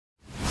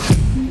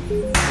Woo,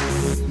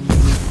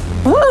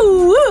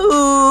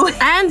 woo.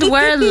 And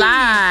we're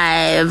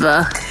live.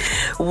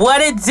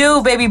 What it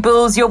do, baby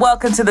bulls? You're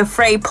welcome to the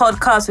Frey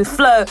podcast with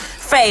Flo,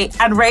 Faye,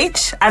 and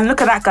Rach. And look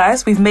at that,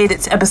 guys. We've made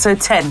it to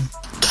episode 10.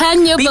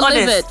 Can you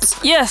believe honest.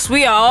 it? Yes,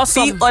 we are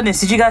awesome. Be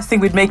honest. Did you guys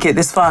think we'd make it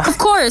this far? Of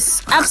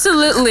course.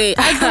 Absolutely.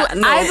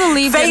 I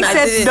believe Faye in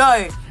said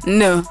no.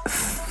 No.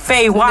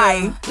 Faye,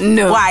 why?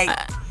 No. Why?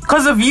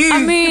 Because of you.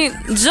 I mean,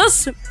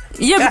 because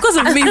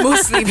of me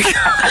mostly.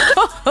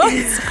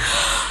 Because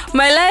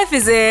my life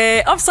is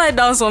a upside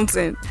down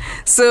something.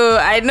 So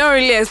I don't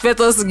really expect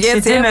us to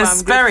get here.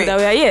 I'm grateful that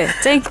we are here.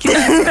 Thank you.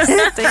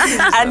 Thank you.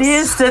 And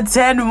here's the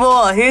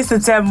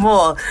 10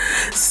 more.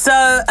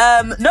 So,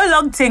 no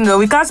long tingle.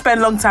 We can't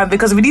spend a long time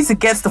because we need to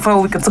get to the point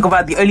where we can talk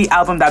about the only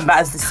album that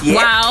matters this year.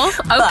 Wow.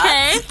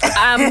 Okay.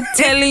 I'm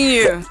telling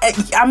you.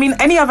 I mean,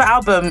 any other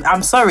album,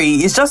 I'm sorry.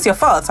 It's just your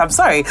fault. I'm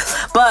sorry.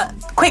 But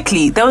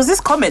quickly, there was this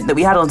comment that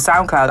we had on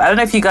SoundCloud. I don't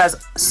know if you guys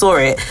saw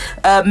it.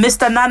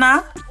 Mr.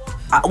 Nana,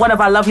 one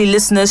of our lovely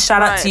listeners,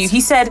 shout out to you.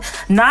 He said,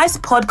 nice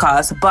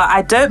podcast, but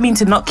I don't mean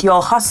to knock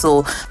your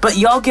hustle, but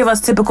y'all give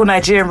us typical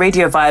Nigerian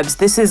radio vibes.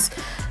 This is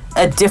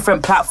a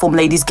different platform,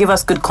 ladies. Give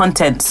us good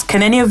content.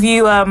 Can any of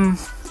you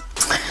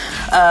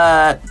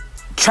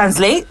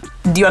translate?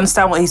 Do you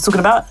understand what he's talking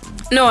about?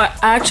 No, I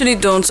actually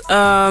don't.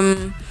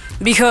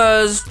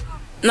 Because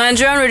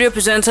Nigerian radio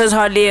presenters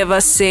hardly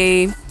ever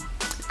say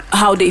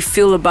how they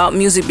feel about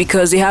music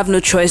because they have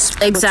no choice.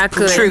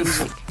 Exactly.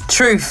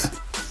 Truth.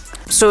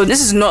 So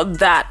this is not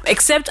that.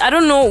 Except I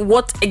don't know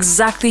what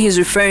exactly he's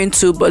referring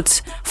to,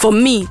 but for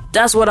me,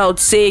 that's what I would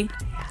say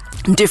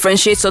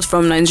differentiates us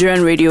from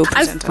Nigerian radio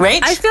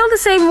presenters. I feel the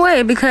same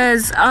way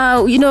because,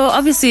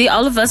 obviously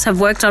all of us have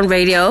worked on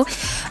radio,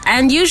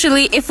 and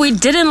usually if we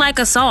didn't like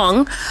a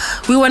song,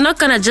 we were not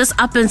gonna just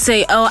up and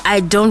say, oh, I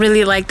don't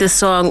really like this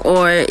song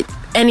or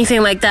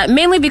anything like that,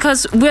 mainly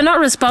because we're not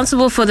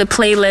responsible for the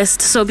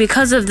playlist. So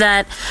because of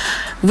that,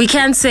 we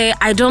can't say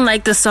I don't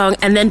like the song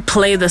and then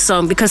play the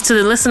song, because to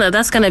the listener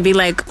that's gonna be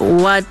like,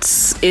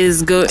 what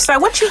is good? So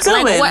what you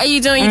doing? Like, what are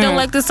you doing? You don't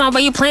like the song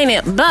but you're playing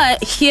it.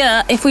 But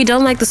here, if we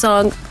don't like the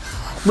song,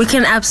 we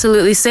can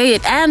absolutely say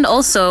it. And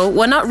also,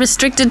 we're not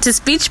restricted to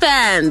speech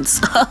bands.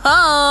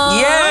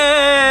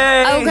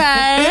 Yay!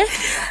 Okay.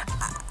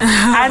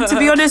 And to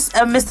be honest,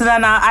 Mr.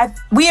 Nana,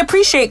 we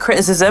appreciate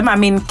criticism. I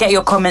mean, get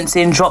your comments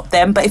in, drop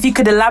them. But if you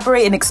could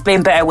elaborate and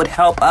explain better, it would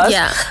help us.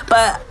 Yeah.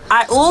 But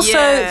I also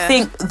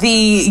think the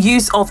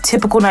use of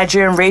typical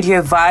Nigerian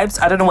radio vibes,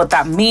 I don't know what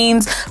that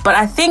means, but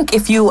I think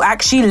if you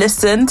actually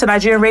listen to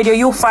Nigerian radio,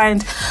 you'll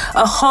find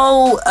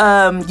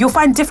you'll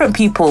find different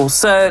people.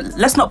 So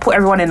let's not put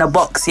everyone in a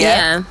box,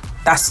 yeah?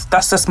 That's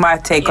just my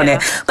take on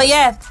it. But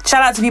yeah,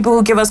 shout out to people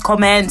who give us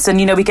comments, and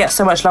we get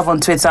so much love on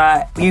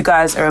Twitter. You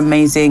guys are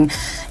amazing.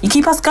 You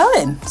keep us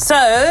going.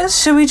 So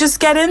should we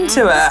just get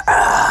into it?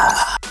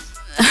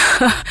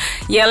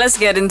 Yeah, let's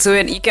get into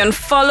it. You can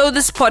follow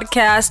this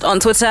podcast on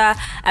Twitter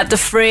at The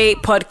Frey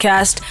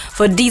Podcast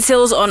for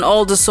details on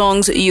all the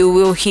songs you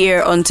will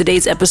hear on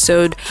today's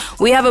episode.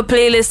 We have a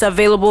playlist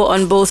available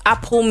on both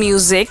Apple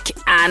Music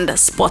and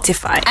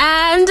Spotify.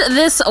 And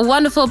this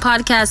wonderful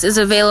podcast is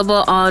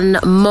available on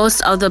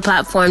most of the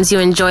platforms you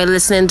enjoy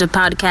listening to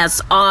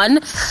podcasts on.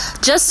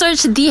 Just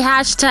search the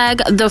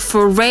hashtag The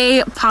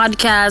Frey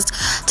Podcast.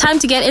 Time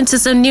to get into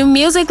some new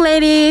music,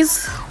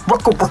 ladies. Sorry.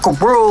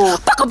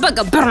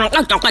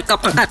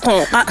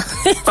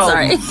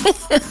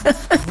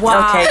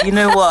 Wow. Okay, you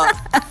know what?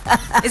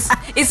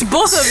 It's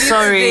both of you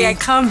today. I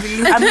can't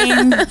believe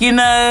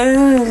it.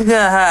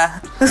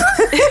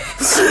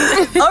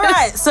 All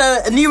right,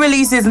 so new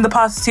releases in the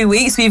past 2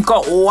 weeks. We've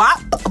got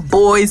WAP,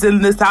 Boys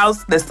in This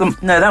House. There's some,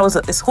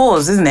 it's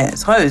whores, isn't it?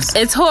 It's hoes.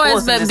 It's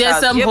whores, but there's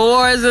some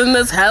whores in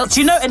this house.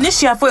 Do you know,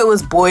 initially I thought it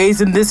was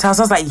Boys in This House.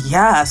 I was like,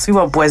 yes, we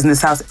want boys in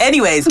this house.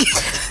 Anyways,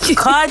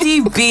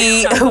 Cardi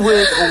B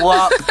with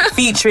WAP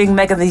featuring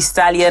Megan Thee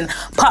Stallion,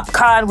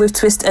 Popcorn with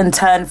Twist and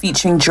Turn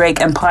featuring Drake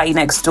and Party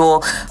Next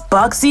Door,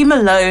 Bugsy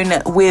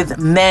Malone with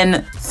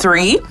Men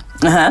 3,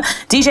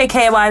 DJ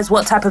KY's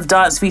What Type of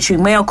Dance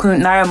featuring Mayo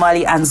Kun, Naira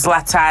Marley and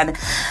Zlatan.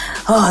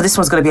 Oh, this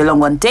one's going to be a long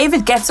one.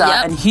 David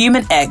Guetta and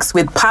Human X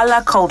with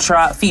Pala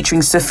Cultura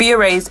featuring Sophia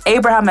Reyes,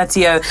 Abraham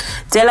Mateo,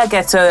 De La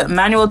Ghetto,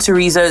 Manuel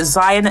Turizo,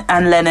 Zion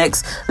and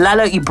Lennox,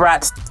 Lalo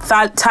Ibrat,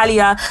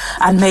 Talia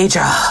and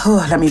Major.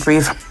 Oh, let me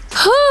breathe.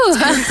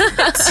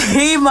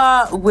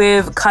 Tima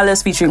with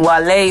Colors featuring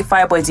Wale,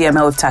 Fireboy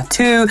DML with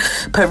Tattoo,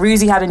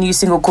 Peruzzi had a new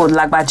single called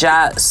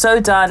Lagbaja, So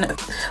Done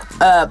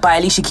by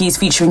Alicia Keys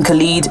featuring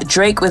Khalid,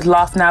 Drake with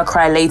Laugh Now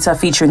Cry Later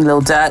featuring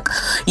Lil Durk,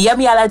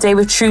 Yemi Alade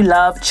with True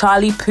Love,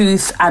 Charlie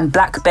Puth and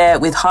Black Bear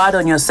with Hard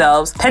On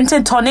Yourselves,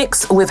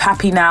 Pentatonics with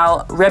Happy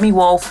Now, Remy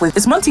Wolf with,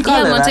 it's Monte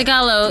Carlo, yeah, Monte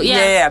Carlo,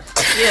 yeah.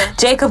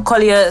 Jacob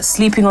Collier,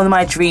 Sleeping On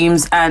My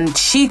Dreams, and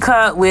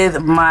Chica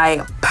with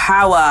My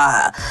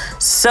Power.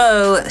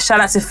 So, shout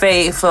out to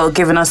Faye for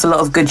giving us a lot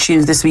of good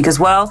tunes this week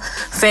as well.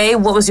 Faye,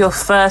 what was your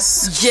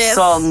first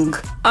song?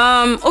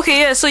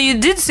 So you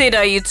did say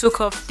that you took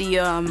off the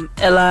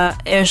Ella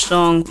Air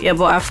song,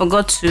 but I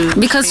forgot to.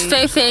 Because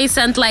Faye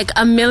sent like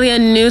 1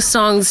 million new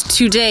songs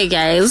today,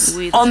 guys.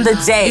 On the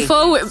day.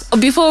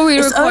 Before we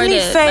It's record only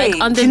it. Faye.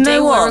 Like on Do the you day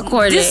know we're what?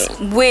 recording.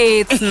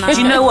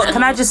 Do you know what?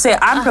 Can I just say,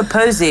 I'm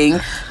proposing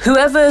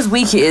whoever's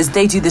week it is,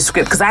 they do the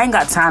script because I ain't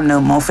got time no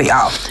more for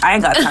y'all. I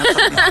ain't got time for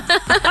y'all.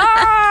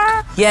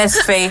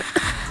 Yes, Faye.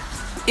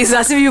 It's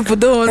as if you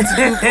don't want to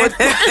do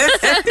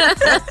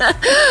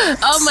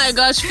Oh my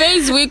gosh,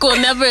 Faye's week will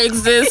never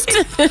exist.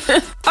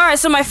 Alright,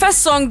 so my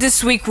first song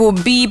this week will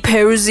be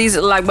Peruzzi's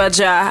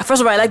Lagbaja.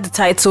 First of all, I like the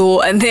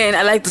title, and then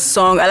I like the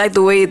song. I like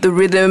the way the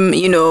rhythm,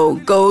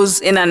 goes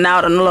in and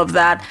out and all of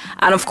that.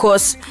 And of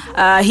course,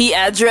 he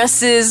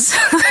addresses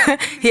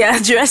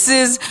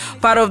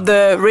part of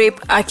the rape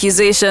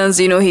accusations,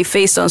 he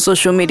faced on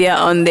social media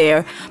on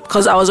there.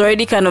 Because I was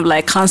already kind of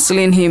like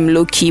canceling him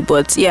low-key,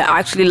 but yeah, I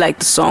actually like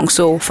the song.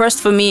 So first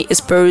for me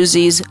is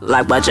Peruzzi's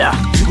Lagbaja.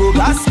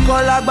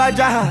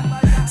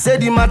 Say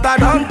the matter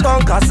don't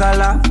turn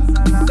kasala.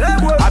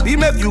 Abi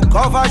make you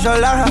cover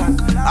shola.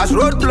 As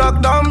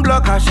roadblock don't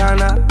block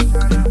Ashana.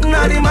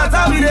 Now the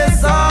matter with the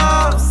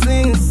solve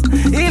since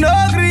he no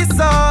gree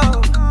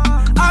solve.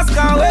 Ask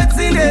her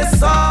waiting they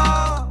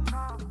solve.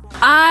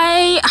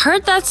 I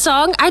heard that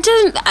song. I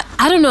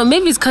don't know,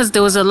 maybe it's because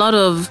there was a lot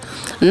of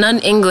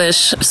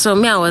non-English,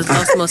 so I was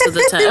lost most of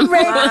the time.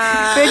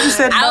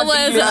 I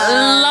was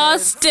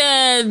lost.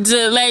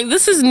 Like,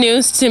 this is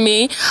news to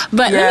me.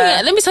 But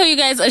let me tell you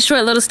guys a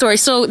short little story.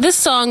 So this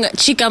song,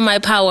 Chica My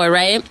Power,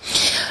 right?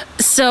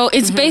 So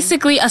it's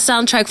basically a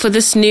soundtrack for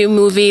this new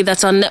movie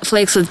that's on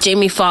Netflix with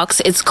Jamie Foxx.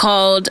 It's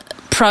called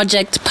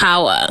Project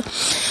Power.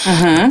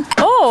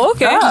 Oh,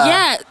 okay.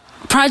 Yeah.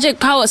 Project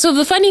Power. So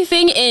the funny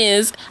thing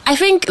is, I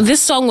think this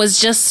song was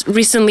just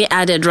recently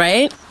added,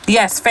 right?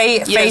 Yes,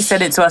 Faye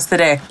said it to us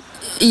today.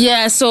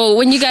 Yeah, so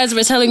when you guys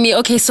were telling me,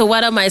 okay, so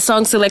what are my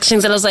song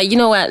selections? And I was like, you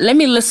know what? Let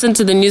me listen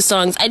to the new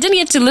songs. I didn't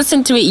get to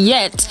listen to it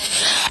yet.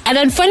 And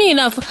then funny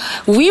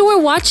enough, we were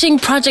watching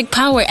Project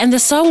Power and the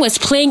song was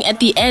playing at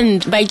the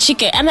end by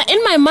Chica. And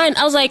in my mind,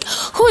 I was like,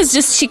 who is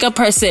this Chica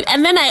person?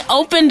 And then I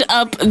opened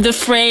up the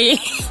Frey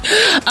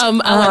list.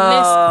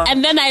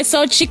 And then I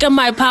saw Chica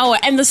My Power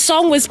and the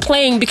song was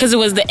playing because it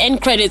was the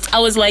end credits. I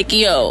was like,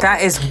 yo.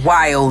 That is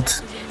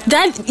wild.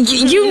 That,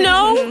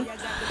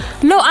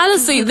 No,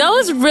 honestly, that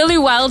was really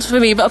wild for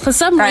me. But for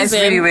some reason,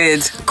 that is really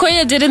weird.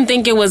 Koya didn't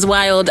think it was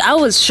wild. I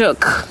was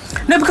shook.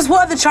 No, because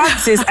what are the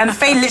chances? And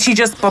Faye literally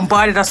just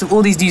bombarded us with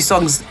all these new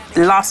songs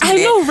last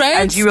minute. I know, right?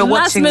 And you were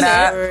watching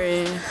that.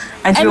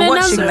 And you were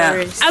watching that.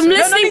 I'm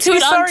listening to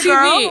it on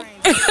TV.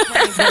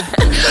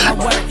 My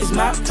work is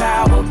my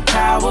power.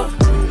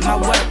 My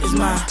work is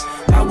my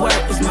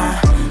work is my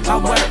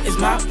work is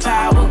my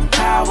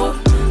power.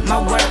 My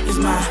work is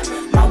my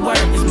work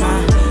is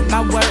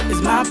my work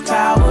is my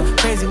power.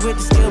 Crazy with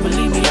the skill,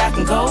 believe me, I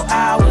can go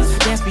hours.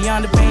 Dance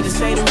beyond the pain to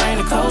say the rain,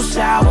 a cold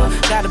shower.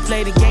 Gotta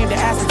play the game to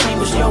ascertain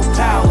what's your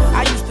power.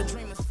 I used to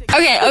dream of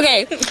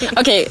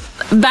Okay.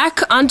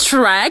 Back on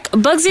track.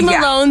 Bugsy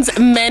Malone's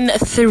Men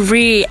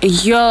 3.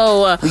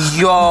 Yo.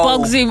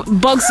 Bugsy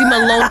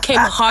Malone came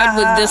hard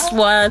with this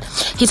one.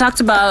 He talked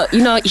about,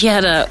 he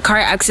had a car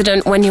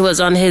accident when he was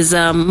on his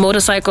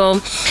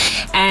motorcycle.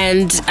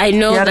 And I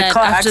know that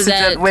after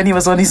that, when he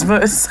was on his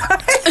motorcycle.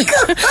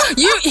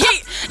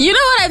 you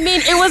know what I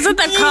mean? It wasn't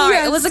a car.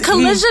 Yes, it was a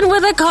collision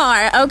with a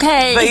car,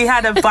 okay? But he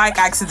had a bike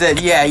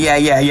accident. Yeah.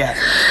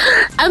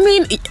 I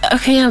mean,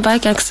 okay, a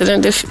bike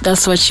accident, if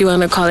that's what you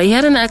want to call it. He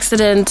had an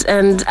accident,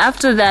 and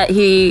after that,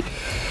 he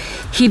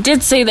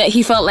did say that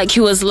he felt like he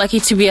was lucky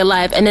to be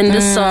alive. And in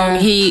this song,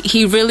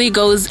 he really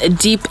goes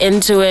deep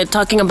into it,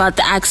 talking about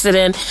the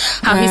accident,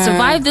 how he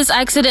survived this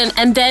accident,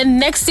 and then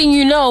next thing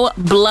you know,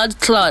 blood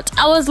clot.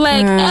 I was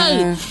like,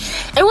 hey,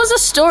 it was a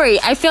story.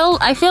 I feel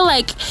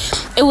like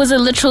it was a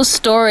literal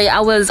story.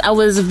 I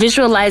was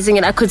visualizing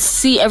it. I could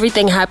see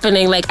everything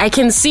happening. Like, I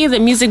can see the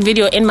music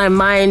video in my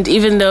mind,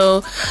 even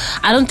though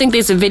I don't think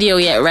there's a video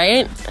yet,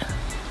 right?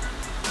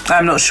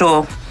 I'm not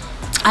sure.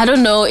 I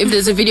don't know if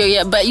there's a video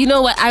yet, but you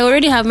know what? I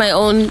already have my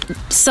own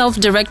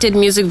self-directed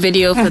music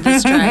video for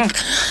this track,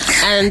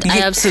 and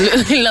I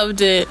absolutely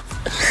loved it.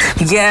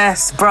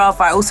 Yes,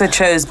 bruv. I also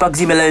chose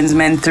Bugsy Malone's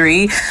Men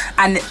 3,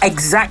 and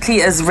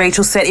exactly as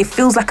Rachel said, it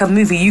feels like a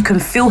movie. You can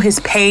feel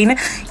his pain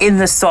in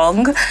the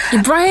song,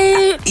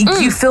 right?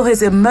 You feel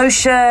his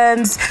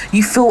emotions,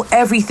 you feel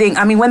everything.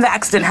 I mean, when the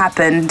accident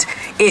happened,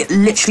 it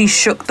literally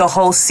shook the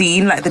whole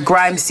scene, like the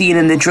grime scene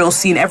and the drill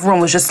scene. Everyone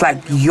was just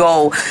like,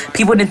 yo,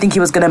 people didn't think he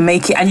was gonna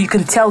make it, and you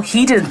can tell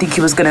he didn't think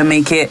he was gonna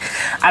make it.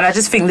 And I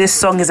just think this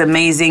song is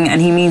amazing,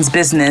 and he means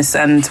business.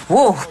 And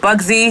whoa,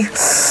 Bugsy,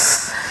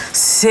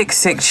 Sick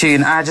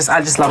tune. I just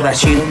love that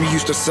tune. Mommy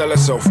used to sell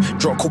herself.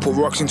 Drop a couple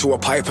rocks into a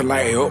pipe and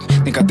light it up.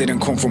 Think I didn't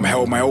come from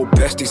hell. My old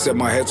bestie said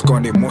my head's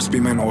gone. It must be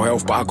mental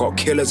health. But I got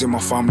killers in my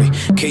family.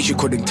 In case you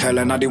couldn't tell.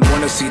 And I didn't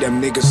want to see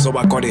them niggas, so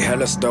I got it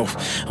hella stealth.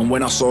 And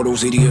when I saw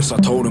those idiots, I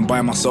told them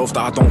by myself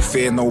that I don't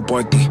fear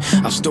nobody.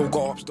 I've still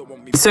got up, still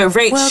want me. So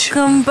Rach,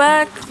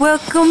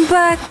 Welcome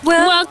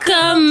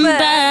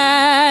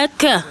back.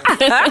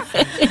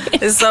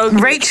 It's so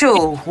good.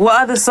 Rachel,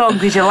 what other song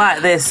did you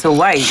like this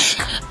week?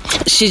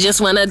 She just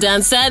wanna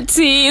dance and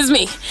tease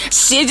me.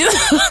 She just.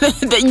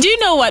 Do you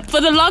know what? For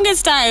the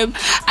longest time,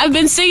 I've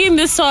been singing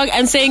this song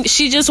and saying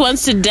she just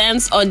wants to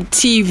dance on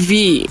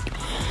TV.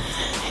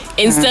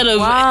 Instead of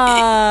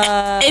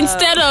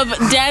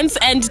dance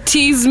and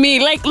tease me,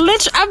 like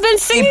literally, I've been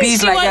singing. It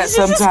beats like that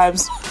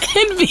sometimes.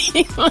 It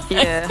be like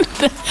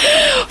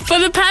For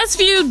the past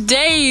few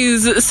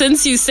days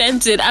since you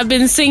sent it, I've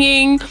been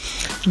singing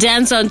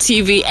 "Dance on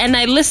TV," and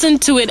I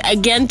listened to it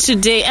again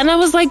today, and I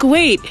was like,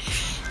 wait.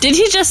 Did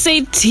he just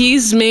say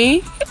tease me?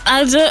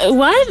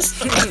 What?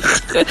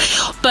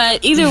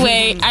 But either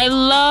way, I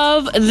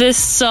love this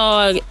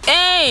song.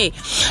 Hey!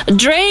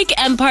 Drake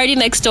and Party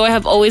Next Door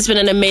have always been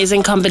an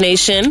amazing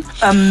combination.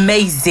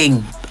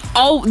 Amazing.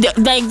 Oh,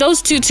 like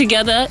those two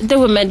together, they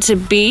were meant to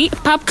be.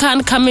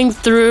 Popcorn coming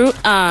through,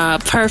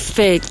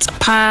 perfect.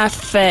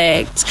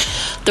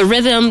 The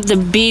rhythm, the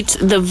beat,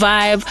 the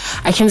vibe.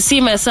 I can see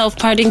myself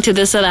partying to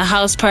this at a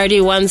house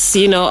party once,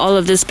 all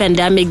of this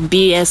pandemic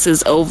BS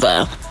is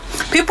over.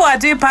 People are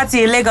doing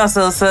party in Lagos,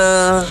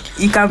 so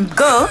you can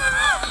go.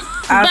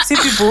 I've seen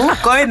people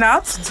going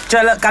out,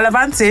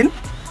 gallivanting.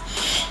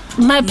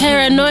 My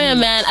paranoia,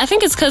 man. I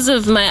think it's because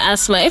of my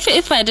asthma.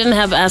 If I didn't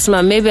have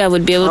asthma, maybe I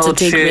would be able to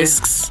take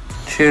risks.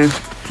 True.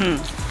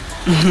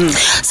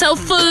 So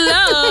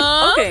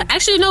Flo. Okay.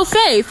 Actually, no,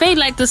 Faye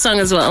liked the song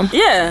as well.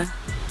 Yeah.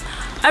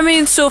 I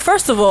mean, so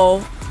first of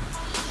all,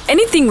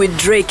 anything with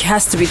Drake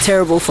has to be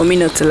terrible for me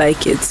not to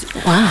like it.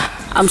 Wow.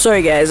 I'm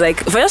sorry, guys.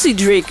 Like, if I see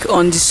Drake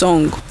on the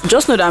song,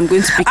 just know that I'm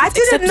going to pick it. I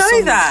didn't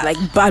know that. Like,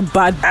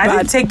 bad. I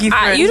didn't take you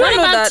through. You don't What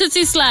know about that.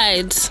 Tootsie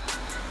Slides?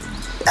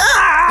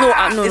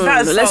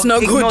 No. Let's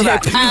not go there.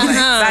 That.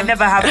 That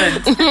never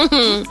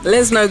happened.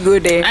 Let's not go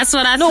there. That's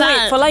what I No, thought.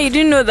 wait, Fala, you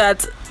didn't know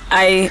that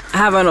I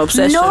have an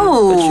obsession with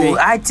No, Drake.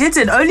 I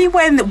didn't. Only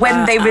when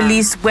they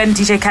released, when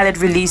DJ Khaled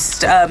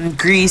released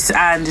Grease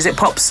and is it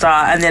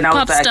Popstar, and then I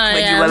was like, Popstar,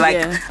 when yeah. you were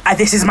like,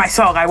 this is my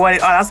song, I want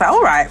it on. I was like,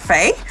 all right,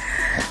 Faye.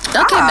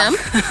 Okay, ma'am.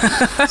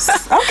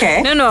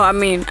 Okay. No, I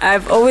mean,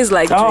 I've always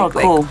liked Drake. Oh,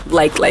 cool.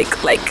 Like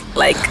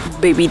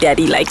baby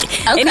daddy. Like,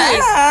 Okay.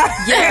 anyways,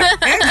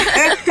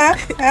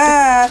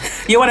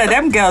 You're one of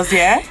them girls,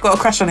 yeah? Got a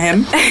crush on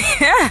him.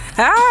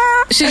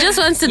 She just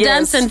wants to Yes,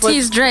 dance and but-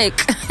 tease Drake.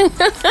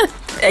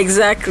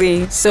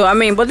 Exactly. So, I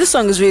mean, but this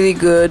song is really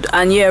good.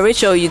 And yeah,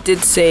 Rachel, you did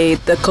say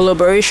the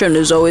collaboration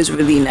is always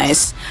really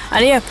nice.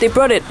 And yeah, they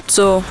brought it.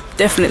 So,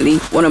 definitely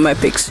one of my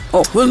picks.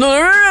 Oh, well,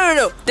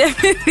 no.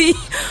 Definitely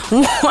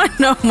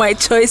one of my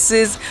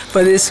choices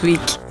for this week.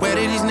 Where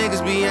did these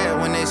niggas be at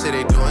when they say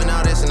they doing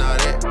all this and all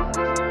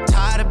that?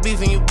 Tired of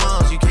beefing you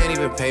bums, you can't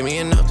even pay me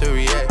enough to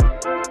react.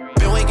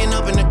 Been waking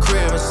up in the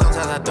crib and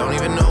sometimes I don't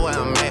even know where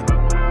I'm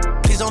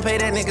at. Please don't play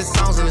that nigga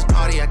songs in this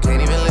party, I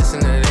can't even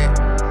listen to that.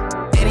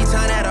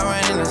 Anytime that I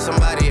run into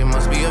somebody, it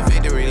must be a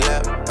victory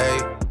lap. Hey.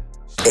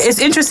 It's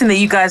interesting that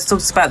you guys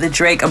talked about the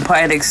Drake and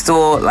Party Next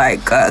Door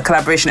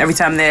collaboration every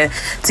time they're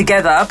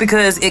together,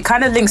 because it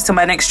kind of links to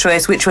my next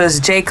choice, which was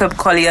Jacob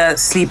Collier,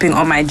 Sleeping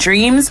on My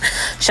Dreams.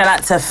 Shout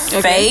out to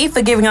Faye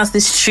for giving us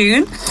this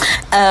tune.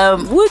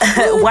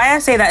 Why I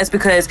say that is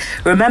because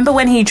remember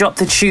when he dropped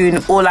the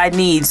tune All I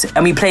Need,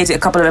 and we played it a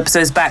couple of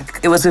episodes back.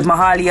 It was with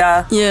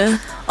Mahalia. Yeah.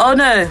 Oh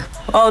no,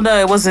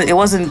 it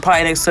wasn't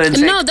Party Next Door and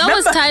Drake. No, that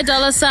was Ty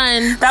Dolla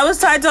 $ign. That was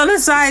Ty Dolla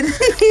 $ign.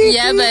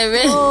 Yeah,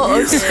 baby.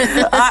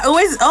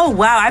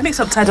 I mix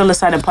up Ty Dolla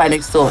 $ign and Party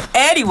Next Door.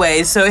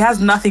 Anyways, so it has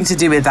nothing to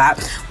do with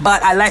that.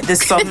 But I like this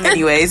song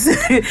anyways.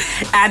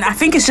 And I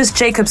think it's just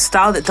Jacob's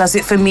style that does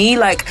it for me.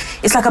 Like,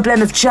 it's like a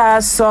blend of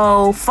jazz,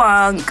 soul,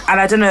 funk,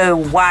 and I don't know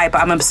why, but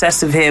I'm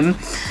obsessed with him.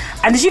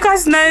 And did you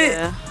guys know?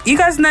 Yeah. You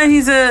guys know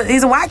he's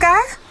a white guy?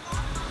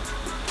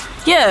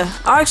 Yeah,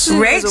 actually,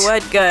 Rach? he's a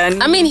white guy.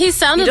 And I mean, he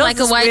sounded does like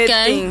a this white weird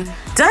guy. thing.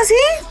 Does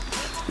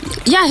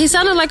he? Yeah, he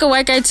sounded like a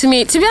white guy to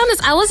me. To be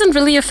honest, I wasn't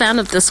really a fan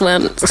of this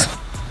one.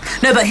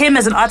 No, but him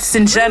as an artist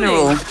in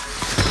general.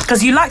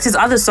 Because you liked his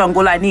other song,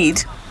 All I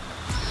Need.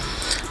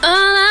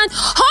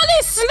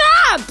 Holy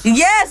snap!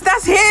 Yes,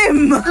 that's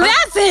him.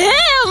 That's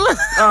him!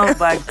 Oh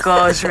my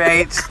gosh,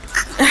 Rach.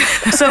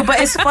 So, but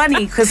it's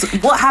funny because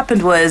what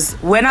happened was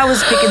when I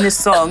was picking this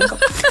song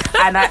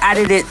and I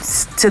added it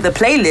to the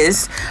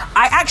playlist,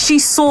 I actually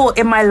saw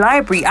in my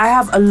library I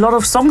have a lot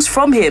of songs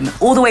from him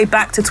all the way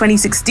back to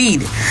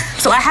 2016.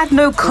 So I had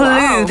no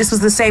clue this was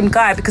the same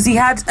guy because he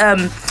had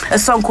a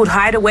song called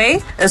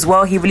Hideaway as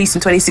well. He released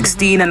in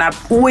 2016 and I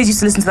always used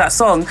to listen to that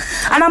song.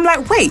 And I'm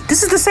like, wait,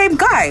 this is the same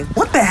guy.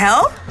 What the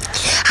hell?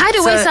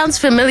 Hideaway So- sounds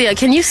familiar.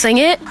 Can you sing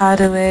it?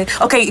 Hideaway.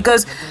 Okay, it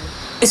goes.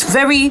 It's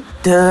very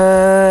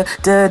da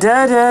da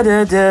da da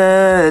da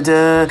da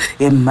da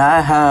in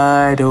my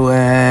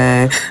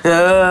hideaway.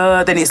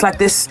 Then it's like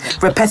this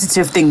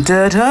repetitive thing.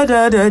 Da da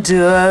da da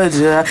da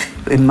da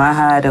in my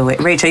hideaway.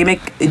 Rachel,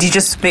 did you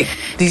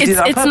do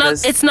that on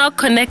purpose? It's not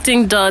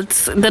connecting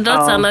dots. The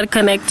dots are not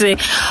connecting.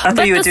 I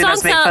thought you were doing that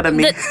to make fun of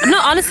me. No,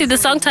 honestly, the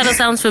song title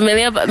sounds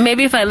familiar, but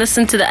maybe if I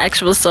listen to the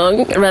actual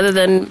song rather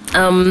than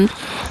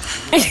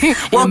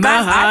well,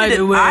 guys, I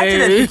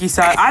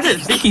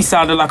didn't think he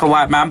sounded like a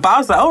white man, but I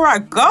was like, all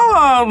right, go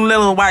on,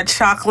 little white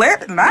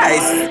chocolate. Nice.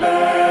 My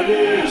bed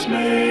is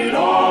made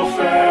of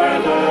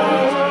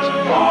feathers.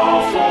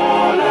 I'll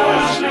fall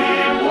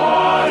asleep,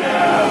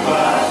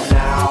 whatever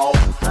now.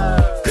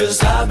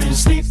 'Cause I've been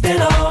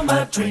sleeping on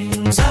my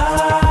dreams.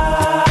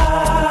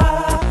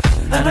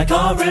 And I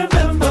can't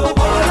remember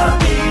what I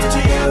mean to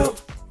you.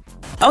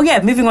 Oh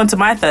yeah, moving on to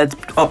my third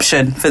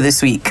option for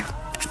this week.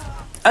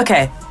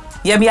 Okay,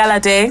 Yemi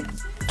Alade,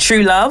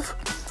 True Love.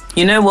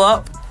 You know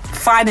what?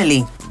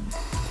 Finally,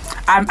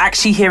 I'm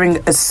actually hearing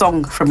a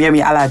song from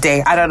Yemi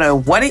Alade. I don't know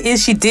what it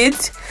is she did,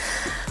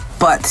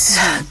 but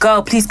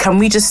girl, please, can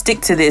we just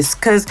stick to this?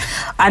 Because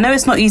I know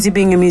it's not easy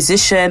being a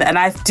musician, and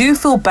I do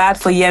feel bad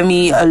for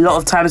Yemi a lot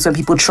of times when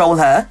people troll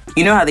her.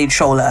 You know how they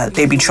troll her?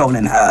 They be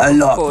trolling her a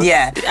lot.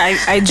 Yeah.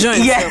 I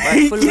joined. Yeah.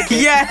 I followed them.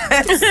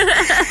 Yes.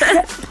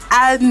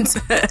 And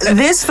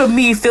this for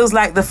me feels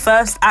like the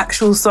first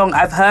actual song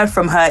I've heard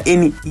from her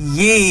in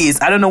years.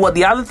 I don't know what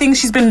the other things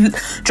she's been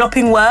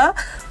dropping were,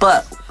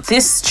 but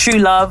this True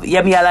Love,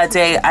 Yemi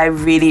Alade, I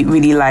really,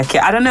 really like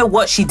it. I don't know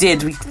what she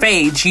did.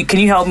 Paige, can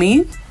you help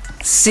me?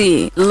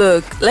 See,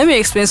 look, let me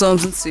explain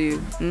something to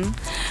you.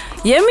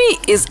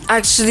 Yemi is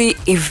actually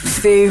a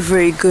very,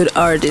 very good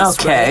artist.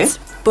 Okay. Right?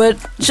 But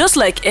just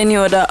like any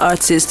other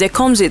artist, there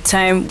comes a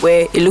time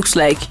where it looks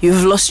like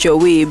you've lost your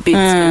way a bit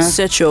in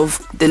search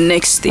of the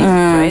next thing,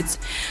 right?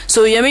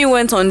 So Yemi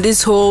went on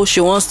this whole, she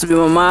wants to be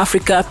Mama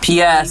Africa peak.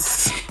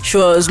 Yes. She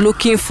was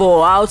looking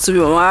for how to be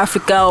Mama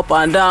Africa up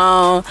and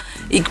down.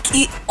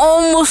 It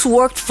almost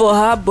worked for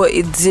her, but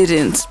it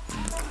didn't.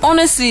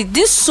 Honestly,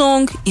 this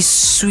song is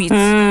sweet.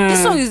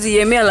 This song is the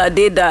Yemi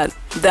Alade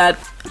that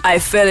I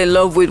fell in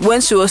love with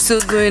when she was still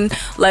doing,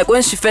 like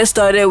when she first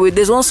started with,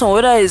 there's one song,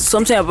 whether it's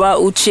something about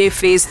Uche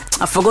Face,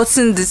 I've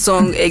forgotten the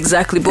song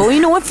exactly, but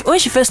you know when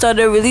she first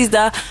started, released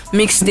that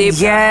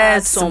mixtape.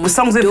 Yes, songs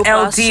with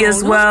LD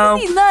as well.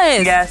 It was really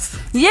nice. Yes.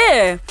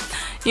 Yeah,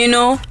 you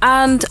know,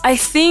 and I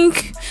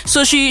think,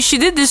 so she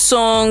did this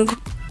song,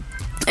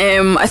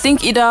 I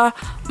think either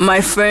my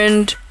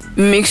friend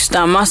mixed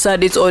and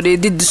mastered it or they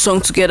did the song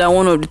together,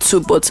 one of the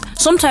two. But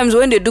sometimes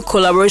when they do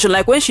collaboration,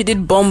 like when she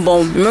did Bum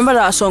Bum, remember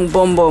that song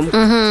Bum Bum?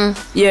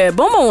 Yeah,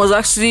 Bum Bum was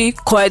actually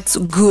quite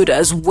good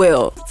as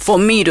well for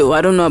me though. I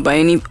don't know about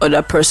any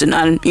other person.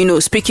 And you know,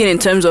 speaking in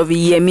terms of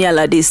Yemi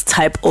Alade's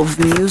type of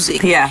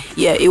music, yeah,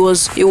 it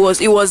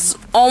was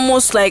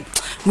almost like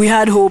we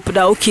had hope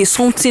that okay,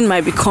 something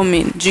might be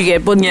coming. Do you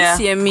get? But this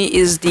Yemi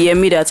is the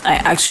Yemi that I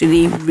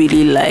actually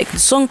really like. The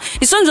song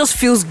just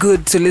feels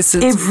good to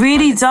listen to. It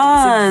really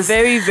does. It's a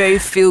very, very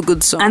feel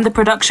good song. And the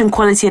production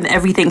quality and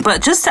everything.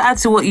 But just to add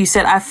to what you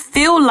said, I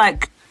feel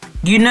like,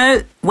 you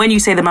know, when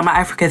you say the Mama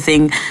Africa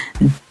thing,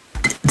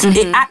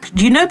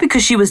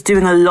 because she was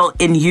doing a lot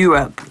in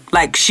Europe,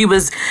 like she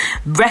was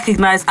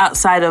recognized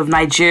outside of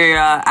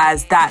Nigeria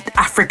as that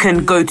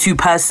African go-to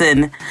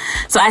person.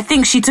 So I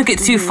think she took it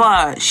too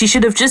far. She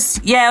should have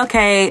just,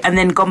 and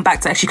then gone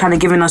back to actually kind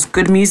of giving us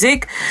good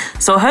music.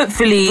 So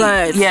hopefully,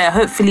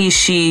 hopefully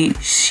she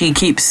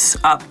keeps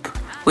up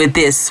with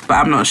this, but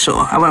I'm not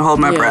sure. I won't hold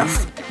my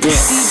breath.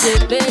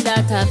 DJ play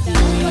that happy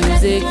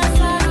music.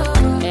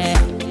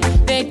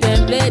 Make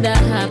them play that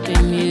happy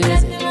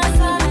music.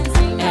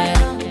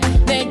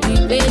 Make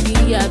the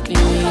baby happy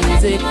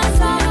music.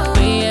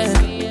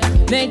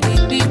 Make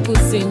the people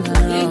sing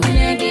along.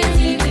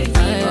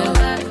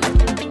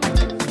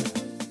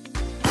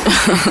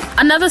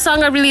 Another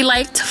song I really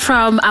liked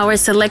from our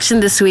selection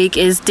this week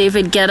is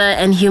David Guetta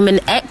and Human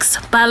X,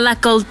 Bala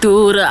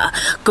Cultura.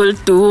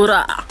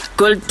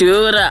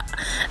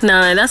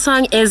 No, that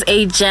song is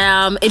a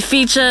jam. It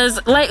features,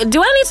 like,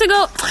 do I need to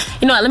go?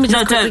 You know what, let me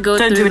just quickly go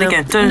through Don't do it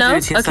again. Don't do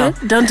it to yourself.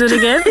 Okay, don't do it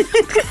again.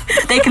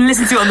 They can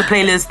listen to it on the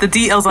playlist. The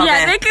details are there.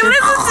 Yeah, they can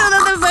listen to it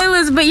on the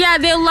playlist. But yeah,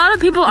 there are a lot of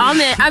people on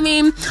it. I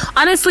mean,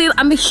 honestly,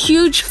 I'm a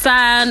huge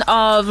fan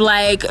of,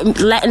 like,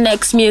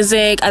 Latinx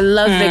music. I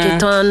love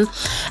reggaeton.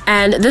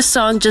 And this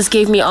song just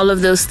gave me all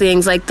of those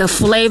things, like the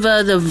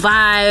flavor, the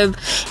vibe.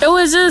 It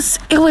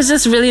was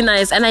just really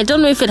nice. And I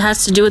don't know if it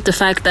has to do with the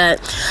fact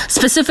that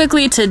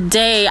specifically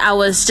today I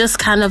was just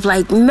kind of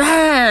like,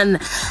 man,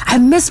 I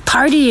miss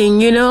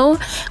partying, you know,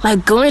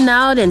 like going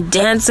out and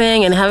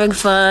dancing and having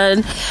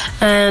fun.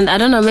 And I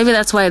don't know, maybe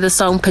that's why this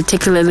song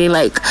particularly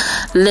like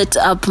lit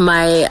up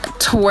my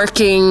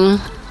twerking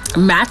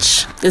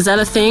match. Is that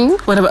a thing?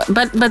 What about,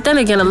 but then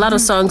again, a lot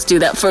of songs do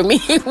that for me.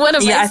 What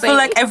am I saying? I feel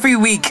like every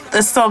week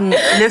a song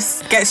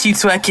gets you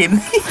twerking.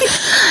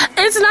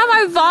 It's not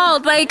my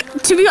fault. Like,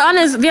 to be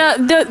honest,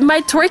 my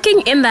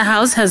twerking in the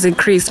house has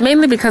increased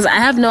mainly because I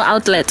have no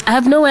outlet. I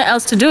have nowhere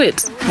else to do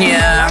it.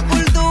 Yeah.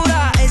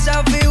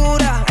 Esa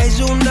figura es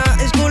una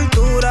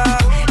escultura.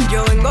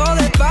 Yo vengo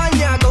de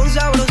España con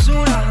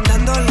sabrosura,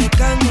 dándole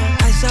caña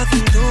a esa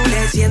cintura.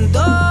 Te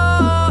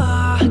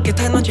siento que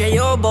esta noche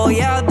yo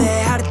voy a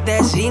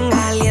dejarte sin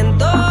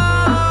aliento.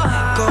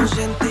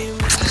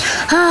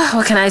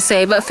 What can I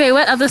say? But Faye,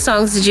 what other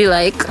songs did you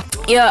like?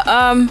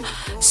 Yeah,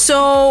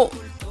 so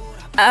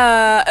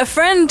a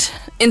friend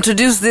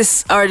introduced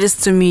this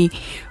artist to me,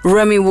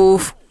 Remy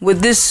Wolf, with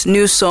this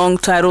new song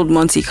titled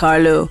Monte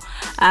Carlo.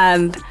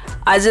 And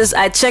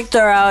I checked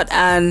her out,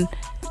 and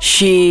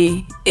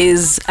she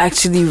is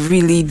actually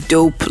really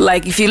dope.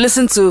 Like, if you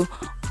listen to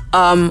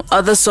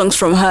other songs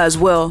from her as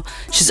well,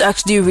 she's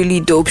actually really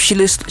dope. She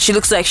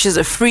looks like she's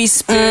a free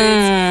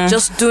spirit,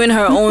 just doing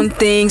her own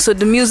thing. So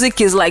the music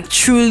is like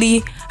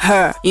truly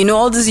her. You know,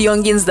 all these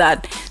youngins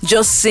that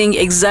just sing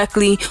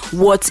exactly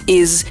what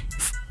is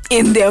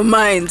in their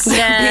minds,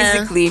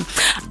 basically.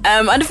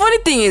 And the funny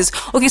thing is,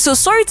 okay, so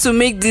sorry to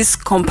make this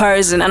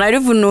comparison, and I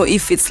don't even know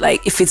if it's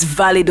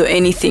valid or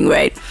anything,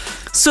 right?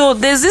 So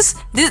there's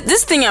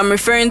this thing I'm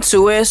referring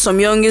to where some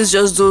youngins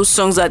just do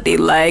songs that they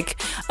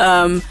like.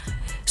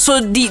 So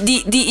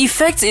the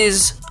effect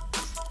is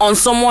on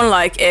someone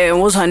like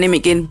what's her name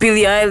again,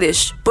 Billie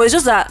Eilish. But it's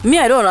just that me,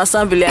 I don't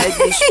understand Billie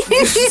Eilish.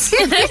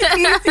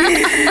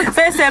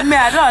 First me,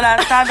 I don't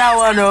understand that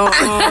one.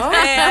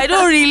 I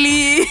don't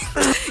really.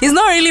 It's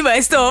not really my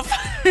stuff.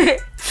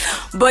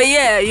 But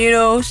yeah, you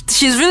know,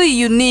 she's really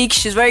unique.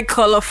 She's very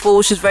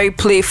colorful. She's very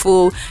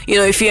playful. You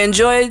know, if you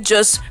enjoy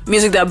just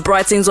music that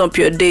brightens up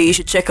your day, you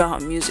should check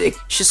out her music.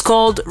 She's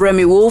called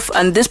Remy Wolf,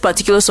 and this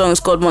particular song is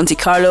called Monte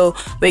Carlo,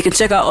 but you can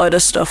check out other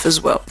stuff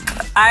as well.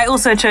 I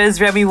also chose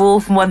Remy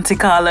Wolf, Monte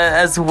Carlo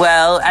as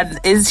well, and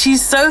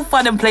she's so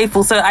fun and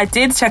playful. So I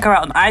did check her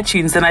out on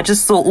iTunes, and I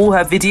just saw all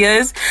her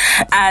videos,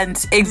 and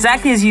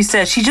exactly as you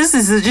said, she just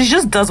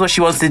does what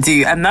she wants to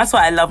do, and that's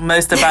what I love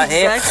most about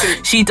it.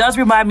 She does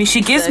remind me.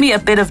 She gives me a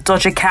bit of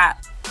Doja Cat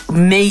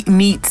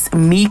meets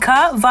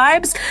Mika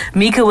vibes.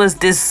 Mika was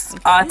this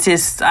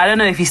artist, I don't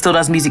know if he still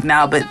does music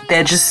now, but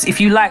they're just,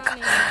 if you like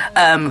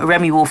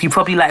Remy Wolf, you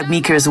probably like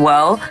Mika as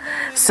well.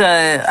 So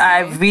I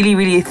really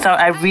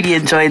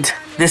enjoyed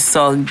this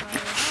song.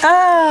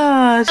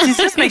 She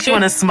just makes you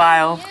want to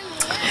smile.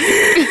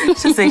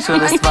 Just makes you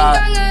want to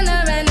smile.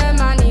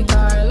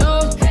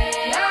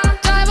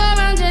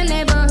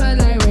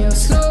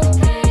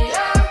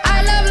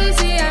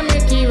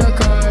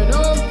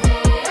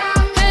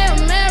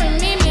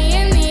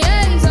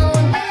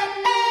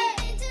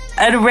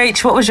 And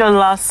Rach, what was your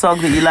last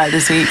song that you liked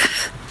this week?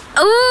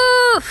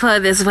 Ooh, for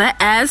this wet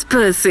ass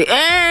pussy.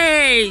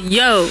 Hey,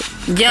 yo.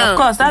 Of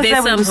course, that's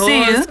there when we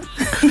see you.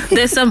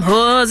 There's some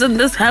whores in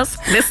this house.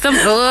 There's some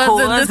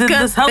whores in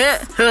this house.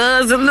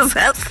 Whores in this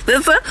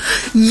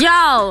house.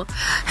 Yo.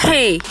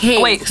 Hey.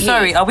 Wait,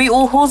 sorry. Are we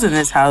all whores in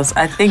this house?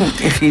 I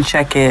think if you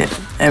check it,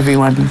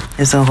 everyone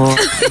is a whore.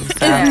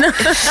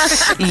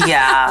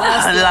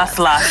 Yeah. Last.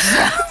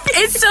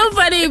 It's so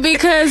funny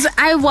because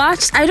I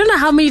don't know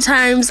how many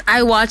times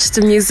I watched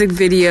the music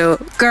video.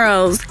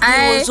 Girls,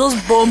 it was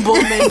just boom.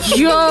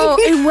 Yo,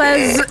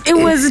 it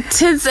was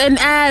tits and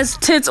ass,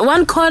 tits,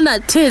 one corner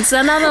tits,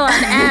 another one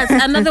ass,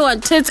 another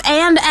one tits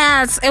and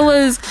ass. It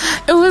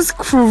was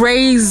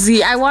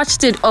crazy. I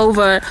watched it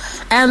over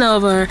and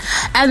over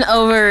and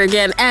over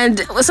again.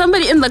 And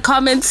somebody in the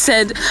comments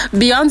said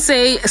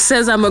Beyonce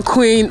says I'm a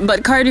queen,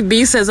 but Cardi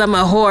B says I'm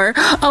a whore.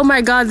 Oh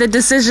my God, the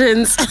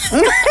decisions.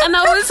 And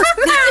I was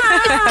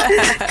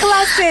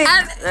classic.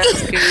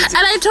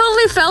 And I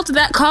totally felt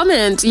that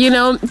comment, you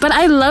know. But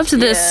I loved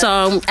this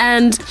song,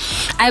 and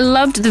I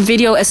loved the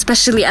video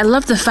especially. I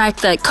love the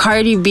fact that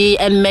Cardi B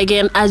and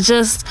Megan they're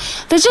just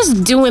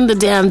doing the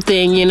damn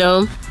thing, you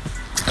know.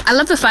 I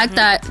love the fact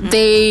that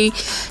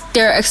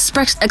they're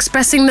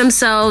expressing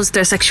themselves,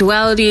 their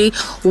sexuality,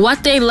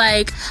 what they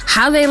like,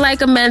 how they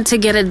like a man to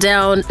get it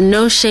down,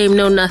 no shame,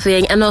 no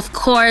nothing. And of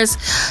course,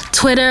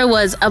 Twitter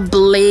was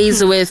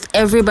ablaze with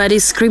everybody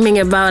screaming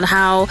about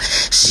how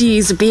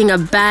she's being a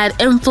bad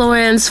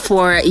influence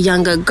for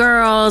younger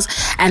girls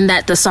and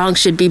that the song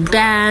should be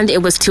banned.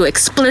 It was too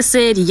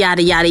explicit,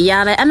 yada, yada,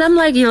 yada. And I'm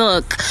like,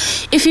 look,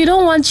 if you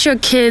don't want your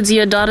kids,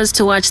 your daughters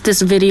to watch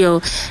this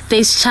video,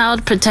 there's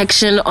child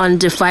protection on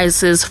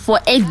devices for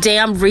a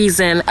damn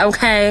reason,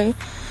 okay?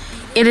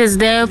 It is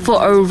there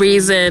for a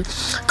reason.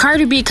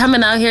 Cardi B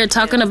coming out here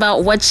talking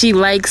about what she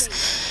likes.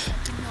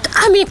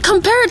 I mean,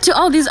 compare it to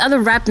all these other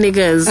rap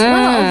niggas. What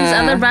are all these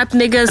other rap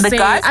niggas saying? The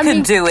guys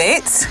can do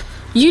it.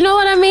 You know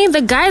what I mean?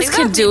 The guys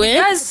can do it. The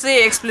guys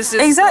say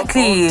explicit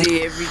exactly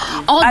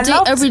stuff all day,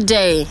 every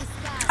day.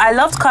 I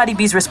loved Cardi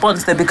B's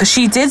response though, because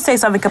she did say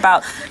something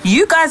about,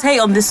 you guys hate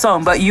on this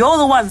song, but you're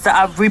the ones that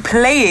are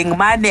replaying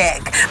my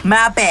neck,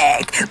 my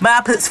back, my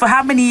puts for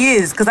how many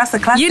years? Because that's the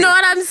classic. You know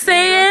what I'm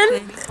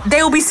saying?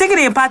 They will be singing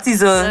it in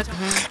parties.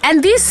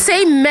 And these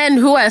same men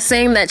who are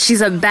saying that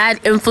she's a bad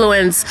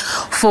influence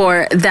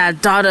for their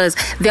daughters,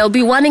 they'll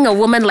be wanting a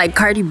woman like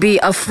Cardi B,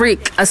 a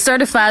freak, a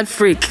certified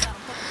freak.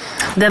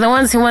 They're the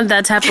ones who want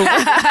that type of...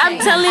 I'm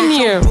telling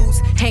you.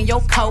 Can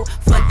your coat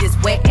for this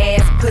wet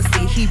ass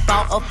pussy? He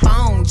bought a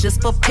phone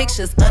just for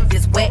pictures of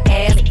this wet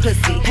ass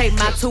pussy. Pay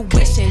my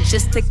tuition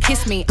just to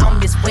kiss me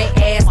on this wet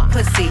ass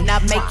pussy. Now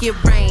make it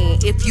rain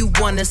if you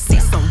wanna see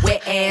some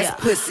wet ass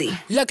pussy.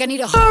 Look, I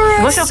need a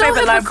whole. What's your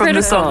favorite line from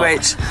the song,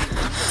 Rach?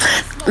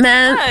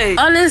 Man,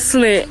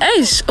 honestly,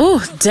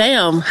 oh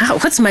damn!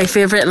 What's my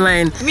favorite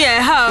line?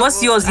 Yeah, how?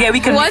 What's yours? Yeah, we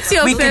can. What's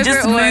your we can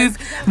just favorite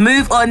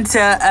move on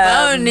to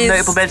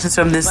notable mentions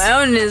from this. My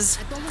own is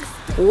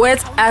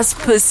wet ass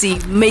pussy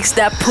makes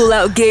that pull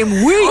out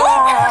game weak.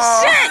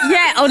 Oh shit!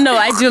 Yeah. Oh no,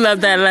 I do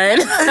love that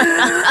line.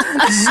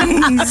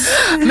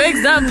 Jeez.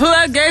 Makes that pull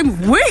out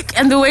game weak,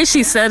 and the way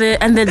she said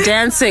it, and the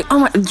dancing. Oh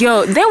my,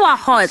 yo, they were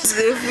hot.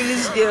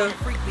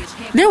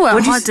 They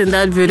were hot in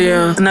that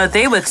video. No,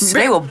 they were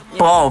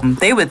bomb.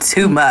 They were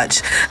too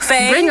much.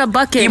 Faye, bring a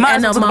bucket. You might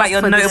and as well talk about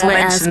your notable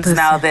mentions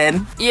now.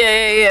 Then.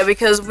 Yeah.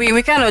 Because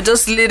we kind of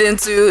just slid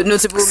into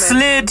notable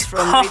mentions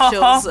from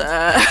Rachel's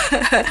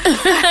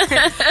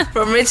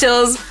from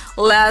Rachel's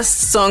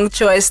last song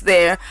choice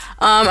there.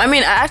 I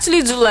mean, I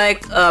actually do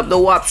like the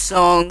WAP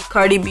song,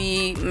 Cardi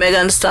B,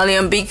 Megan Thee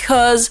Stallion,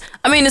 because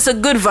I mean it's a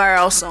good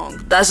viral song.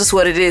 That's just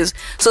what it is.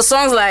 So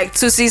songs like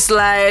Tootsie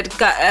Slide,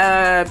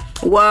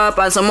 WAP,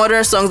 and some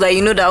other songs that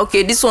you know that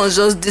okay, this one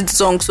just did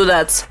song so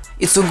that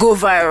it will go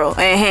viral.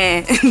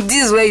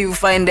 This is where you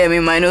find them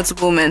in my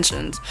notable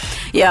mentions.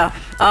 Yeah.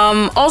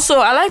 Also,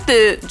 I like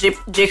the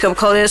Jacob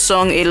Collier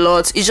song a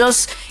lot. It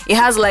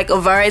has like a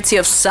variety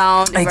of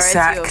sound,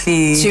 variety of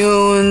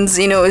tunes.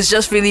 You know, it's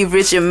just really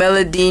rich in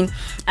melody,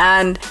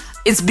 and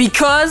it's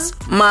because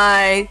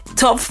my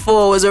top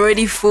 4 was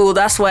already full.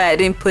 That's why I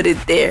didn't put it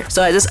there.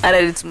 So I just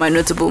added it to my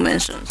notable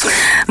mentions.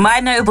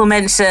 My notable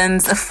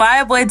mentions,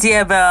 Fireboy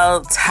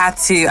DML,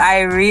 Tattoo.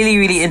 I really,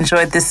 really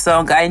enjoyed this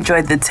song. I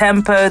enjoyed the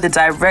tempo, the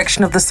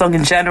direction of the song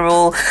in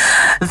general.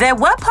 There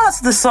were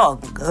parts of the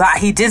song that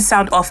he did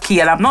sound off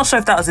key, and I'm not sure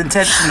if that was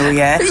intentional,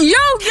 yeah? Yo.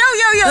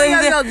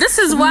 This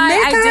is why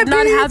I did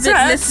not have it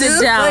listed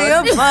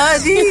down.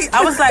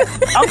 I was like,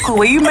 Uncle,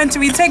 were you meant to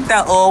retake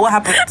that, or what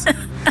happened?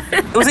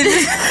 Was it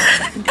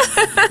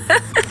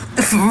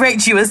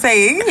Rach, you were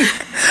saying?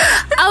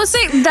 I was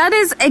saying that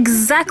is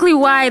exactly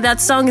why that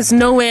song is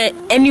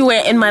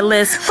anywhere in my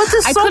list. But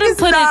the song is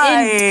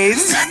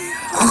nice. It in.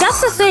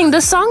 That's the thing. The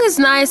song is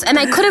nice, and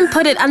I couldn't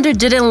put it under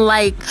didn't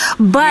like.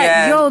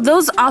 But yo,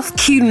 those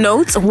off-key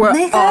notes were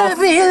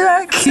off-key.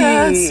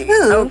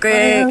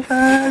 Okay.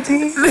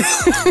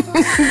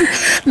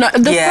 No,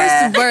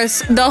 first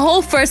verse, the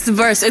whole first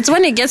verse. It's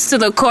when it gets to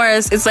the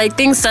chorus, it's like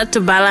things start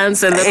to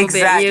balance a little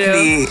bit. You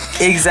know?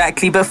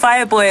 Exactly. But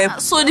Fireboy.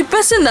 So the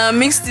person that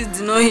mixed it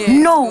did not hear.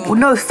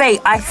 No, Faye.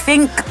 I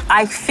think.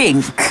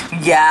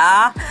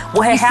 Yeah.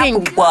 What had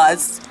happened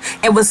was,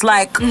 it was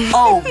like,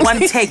 one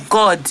take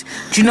God.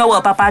 Do you know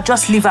what, Papa?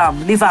 Just leave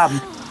him.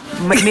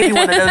 Maybe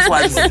one of those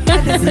ones.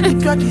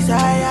 Your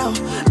desire,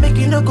 make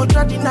you no go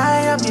try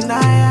deny am,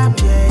 yeah.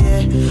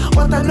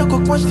 What I no go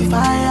quench the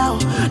fire,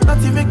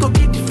 not even go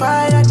keep the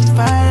fire,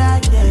 yeah.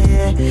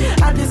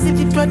 I just see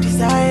the pure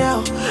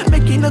desire,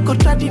 make you no go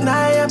try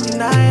deny am,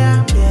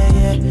 yeah.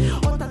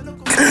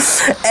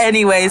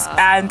 Anyways,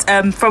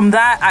 and from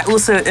that, I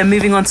also am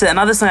moving on to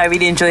another song I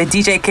really enjoy,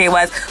 DJ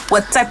KY's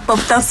What Type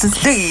of Dance Is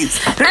This?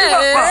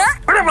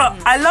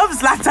 I love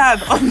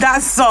Zlatan on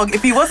that song.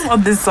 If he wasn't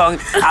on this song,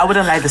 I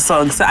wouldn't like the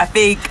song. So I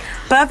think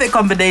perfect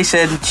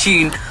combination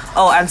tune.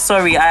 Oh, and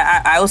sorry,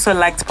 I also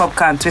liked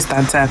Popcorn, Twist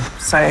and Turn.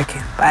 Sorry, okay,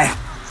 bye.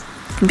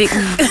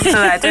 So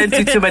I don't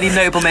do too many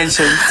notable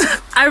mentions.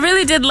 I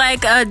really did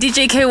like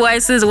DJ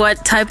KY's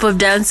What Type of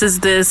Dance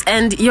Is This?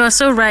 And you're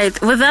so right.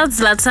 Without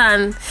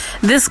Zlatan,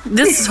 this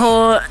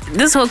whole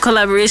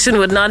collaboration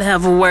would not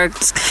have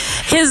worked.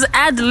 His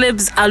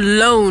ad-libs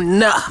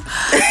alone are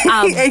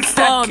exactly.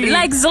 bomb.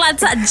 Like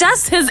Zlatan,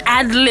 just his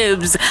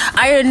ad-libs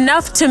are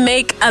enough to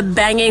make a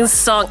banging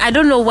song. I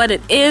don't know what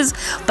it is,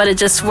 but it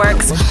just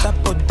works. What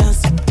type of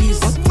dance is this?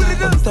 What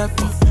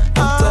type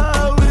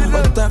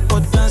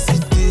of dance is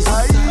this?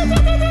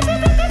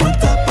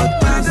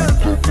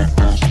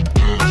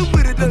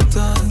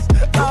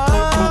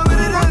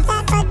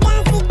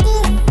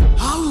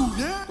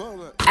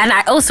 And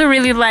I also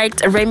really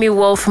liked Remy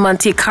Wolf,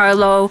 Monte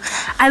Carlo.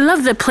 I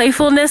love the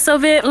playfulness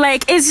of it.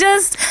 Like, it's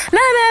just na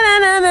na na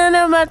na na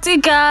na Monte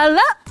Carlo,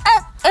 na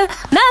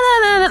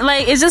na na.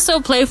 Like, it's just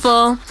so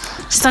playful.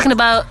 She's talking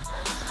about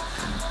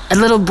a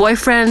little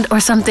boyfriend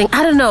or something.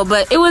 I don't know,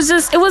 but it was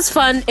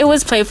fun. It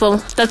was playful.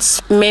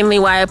 That's mainly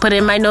why I put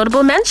in my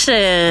notable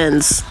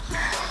mentions.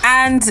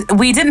 And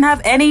we didn't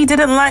have any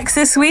didn't likes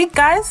this week,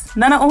 guys.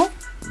 None at all.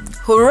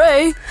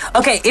 Hooray!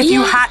 Okay, if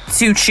you had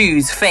to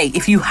choose, Faye,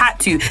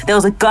 there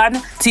was a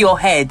gun to your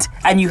head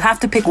and you have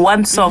to pick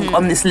one song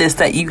on this list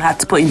that you had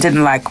to put in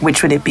didn't like,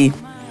 which would it be?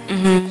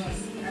 It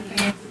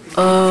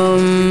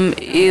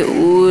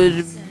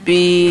would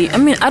be,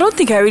 I don't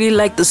think I really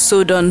like the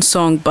So Done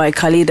song by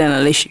Khalid and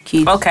Alicia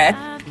Keys. Okay.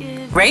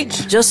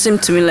 Rach? Just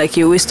seemed to me like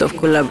a waste of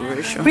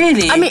collaboration.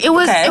 Really?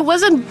 It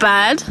wasn't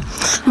bad,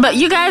 but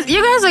you guys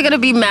are gonna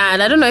be mad.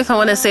 I don't know if I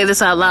want to say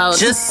this out loud.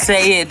 Just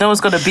say it. No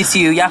one's gonna beat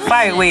you. Yeah,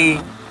 fire away.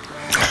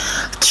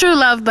 True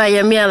Love by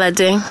Yemi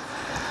Alade.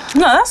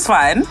 No, that's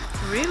fine.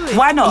 Really?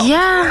 Why not?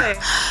 Yeah.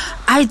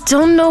 I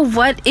don't know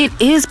what it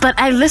is, but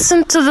I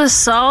listened to the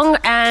song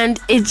and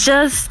it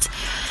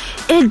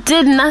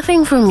did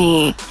nothing for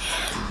me.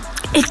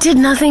 It did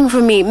nothing for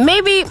me.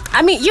 Maybe,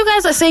 I mean, you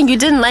guys are saying you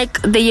didn't like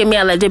the Yemi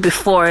Alade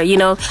before, you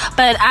know,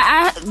 but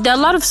there are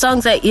a lot of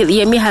songs that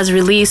Yemi has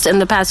released in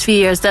the past few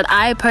years that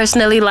I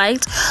personally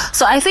liked.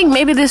 So I think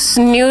maybe this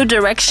new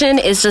direction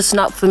is just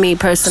not for me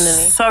personally.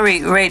 Sorry,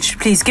 Rach,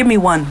 please give me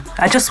one.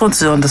 I just want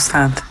to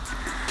understand.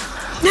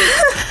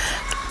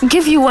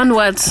 Give you one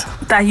word.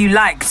 That you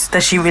liked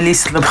that she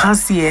released the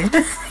past year.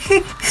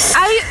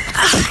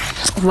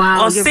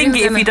 Wow. Or sing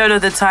it if you don't know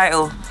the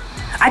title.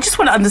 I just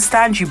want to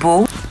understand you,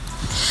 boo.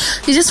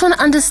 You just want to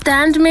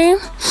understand me?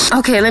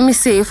 Okay, let me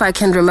see if I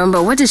can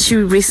remember. What did she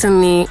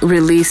recently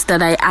release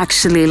that I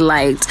actually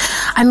liked?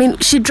 I mean,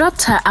 she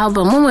dropped her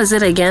album. When was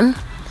it again?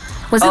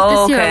 Was it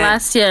this year or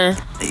last year?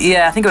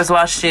 Yeah, I think it was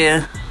last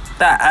year.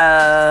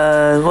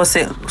 That, what's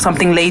it?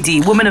 Something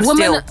Lady. Woman of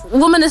Steel.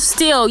 Woman of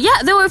Steel.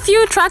 Yeah, there were a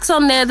few tracks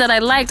on there that I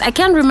liked. I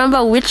can't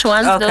remember which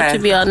ones, though, to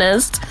be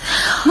honest.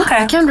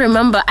 Okay. I can't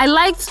remember. I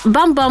liked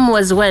Bum Bum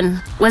Was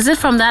When. Was it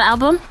from that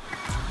album?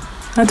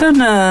 I don't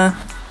know.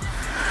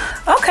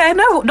 Okay,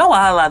 no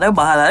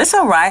wahala. It's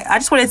all right. I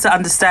just wanted to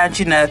understand,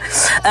 you know.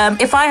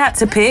 If I had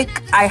to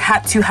pick, I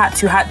had to,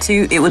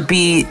 it would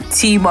be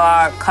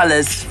Timar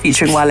Colors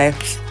featuring Wale.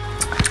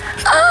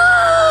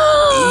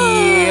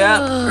 Oh!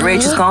 Yep.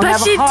 Rachel's gonna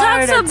have a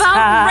heart attack. But she talks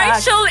about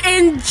racial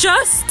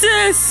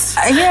injustice.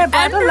 Yeah, but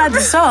I don't like the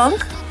song.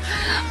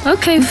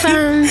 Okay,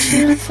 fine.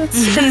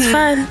 That's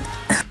fine.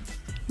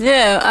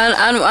 Yeah,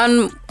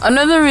 and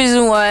another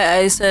reason why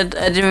I said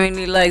I didn't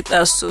really like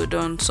that So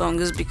Done song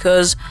is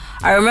because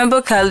I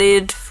remember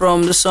Khalid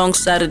from the song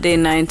Saturday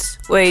Night,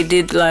 where he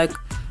did like,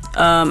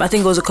 I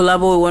think it was a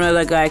collabo with one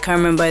other guy, I can't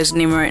remember his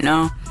name right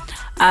now.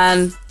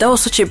 And that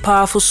was such a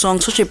powerful song,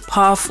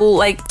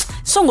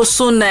 song was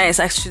so nice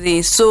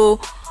actually. So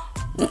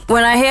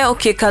when I hear,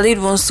 okay, Khalid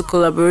wants to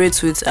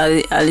collaborate with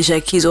Alicia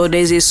Keys, or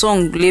there's a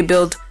song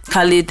labeled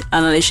Khalid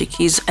and Alicia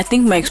Keys, I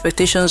think my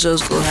expectations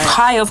just go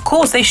high. Of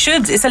course, they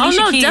should. It's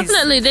Alicia Keys.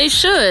 Definitely, they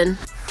should.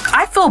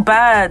 I feel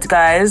bad,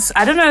 guys.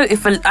 I don't know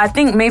if... I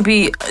think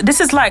maybe... This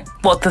is like,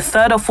 what, the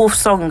third or fourth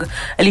song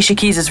Alicia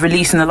Keys has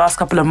released in the last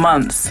couple of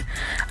months.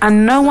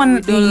 And no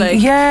one...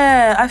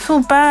 Yeah, I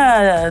feel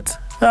bad.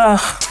 Ugh.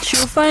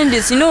 She'll find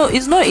it. You know,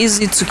 it's not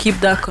easy to keep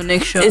that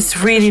connection. It's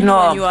really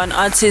not. When you're an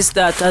artist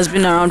that has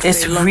been around for a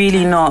long time. It's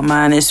really not,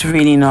 man. It's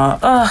really not.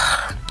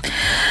 Ugh.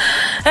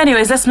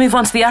 Anyways, let's move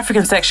on to the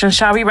African section,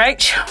 shall we,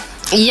 Rach?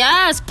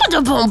 Yes.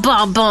 Boom,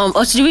 boom, boom.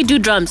 Or should we do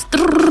drums?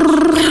 Boom,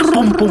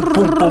 boom, boom,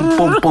 boom,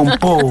 boom, boom,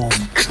 boom.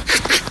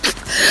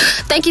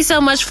 Thank you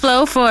so much,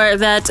 Flo, for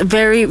that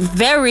very,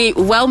 very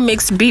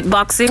well-mixed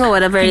beatboxing or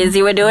whatever it is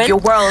you were doing. You're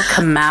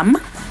welcome, ma'am.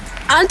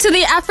 On to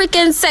the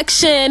African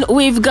section,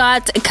 we've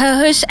got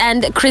Kahush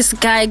and Chris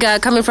Geiger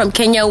coming from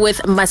Kenya with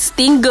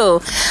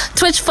Mastingo.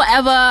 Twitch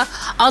Forever,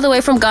 all the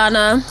way from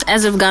Ghana,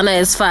 as if Ghana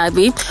is far,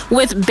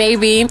 with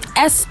Baby,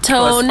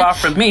 S-Tone. Well, it's far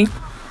from me.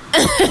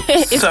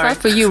 It's far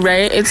for you,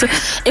 right?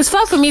 It's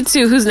far for me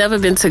too, who's never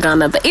been to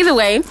Ghana. But either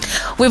way,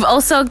 we've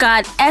also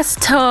got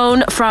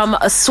S-Tone from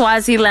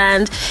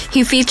Swaziland.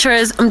 He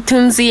features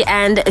Mtunzi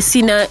and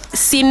Sino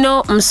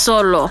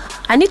Msolo.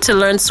 I need to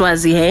learn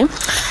Swazi, hey?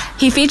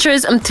 He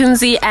features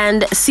Mtunzi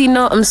and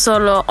Sino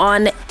Msolo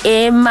on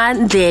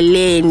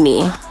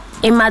Emadleleni.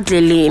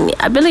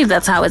 I believe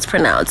that's how it's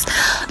pronounced.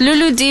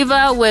 Lulu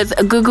Diva with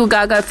Gugu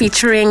Gaga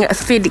featuring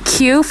Fid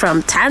Q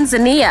from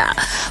Tanzania.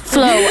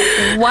 Flo,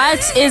 what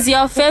is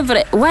your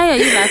favorite? Why are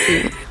you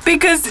laughing?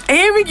 Because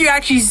hearing you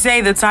actually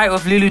say the title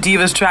of Lulu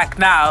Diva's track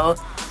now,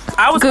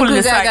 I was calling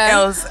it something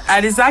else,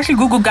 and it's actually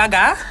Gugu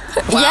Gaga.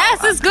 Wow.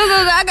 Yes, it's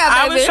Gugu Gaga, baby.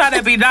 I was trying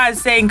to be nice,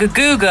 saying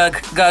Gugu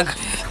Gaga.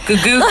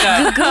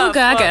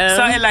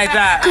 Something like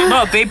that.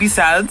 Not a baby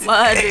sound.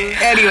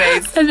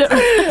 Anyways,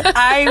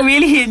 I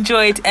really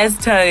enjoyed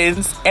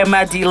S-Tone's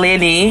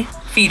Emadleleni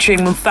featuring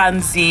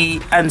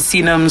Mfanzi and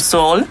Sinam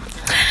Soul.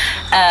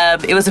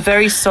 It was a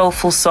very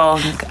soulful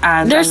song,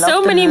 and there's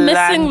so many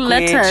missing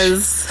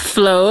letters,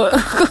 Flo.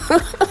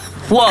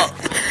 What?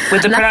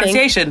 With the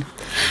pronunciation?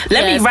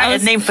 Let me write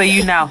a name for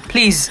you now,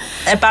 please.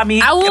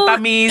 Ebami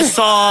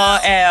saw.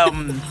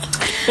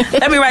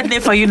 Let me write a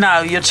name for you now.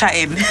 You're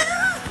chatting.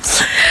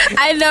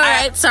 I know,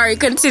 right? Sorry,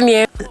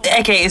 continue.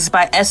 Okay, it's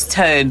by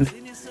S-Tone.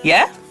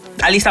 Yeah?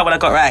 At least that one I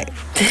got right.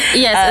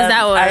 Yes, is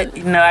that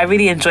one? I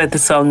really enjoyed the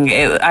song.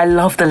 I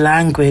love the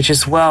language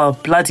as well.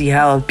 Bloody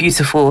hell,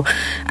 beautiful.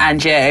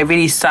 And yeah, it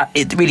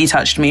really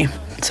touched me.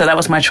 So that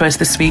was my choice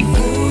this week.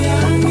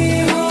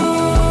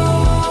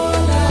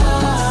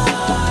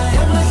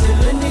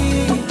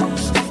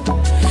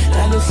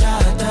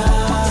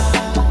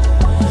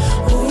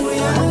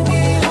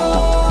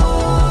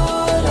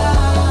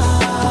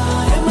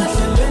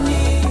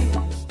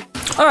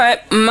 All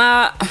right,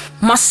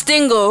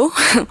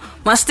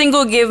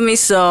 Mastingo gave me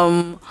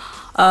some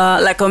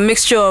like a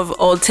mixture of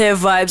Altair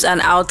Vibes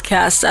and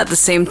Outkast at the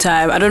same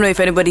time. I don't know if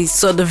anybody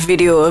saw the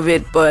video of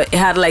it, but it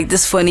had like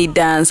this funny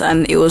dance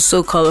and it was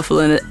so colorful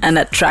and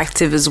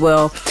attractive as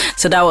well.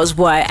 So that was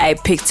why I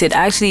picked it.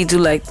 I actually do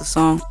like the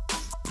song.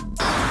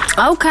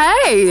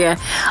 Okay,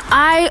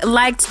 I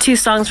liked 2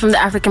 songs from the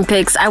African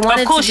Picks. I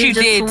wanted to do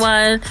just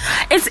one.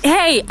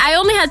 I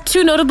only had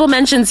 2 notable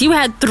mentions. You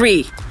had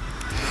 3.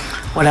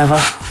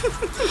 Whatever.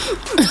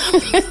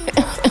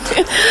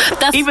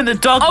 Even the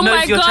dog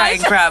knows you're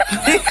chatting crap.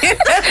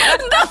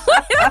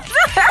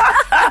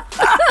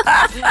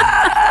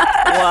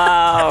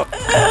 Wow.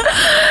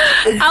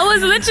 I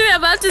was literally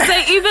about to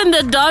say, even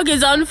the dog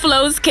is on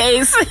Flo's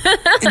case.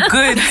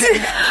 Good.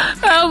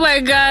 Oh my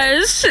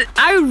gosh.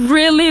 I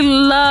really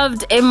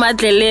loved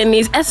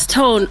Emadleleni's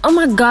S-Tone. Oh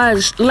my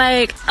gosh.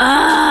 Like,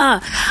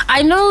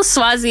 I know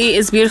Swazi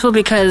is beautiful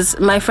because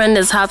my friend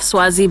is half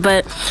Swazi,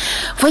 but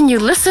when you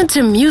listen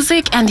to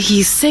music and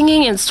he's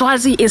singing in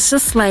Swazi, it's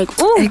just like,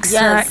 oh,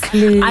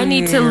 exactly. Yes, I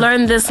need to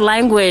learn this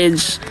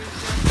language.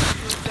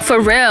 For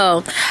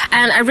real.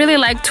 And I really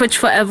like Twitch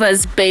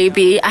Forever's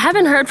Baby. I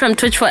haven't heard from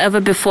Twitch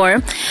Forever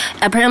before.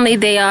 Apparently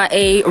they are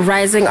a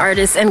rising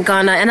artist in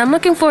Ghana, and I'm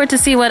looking forward to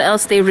see what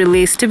else they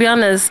release. To be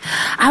honest,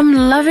 I'm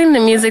loving the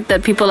music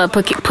that people are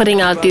putting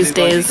out these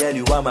days. Because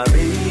you are my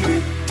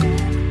baby.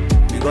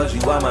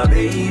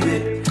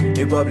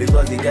 Probably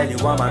because the girl you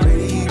are my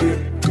baby.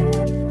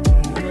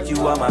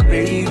 You are my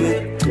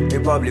baby.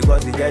 Probably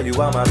because the girl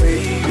you are my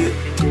baby.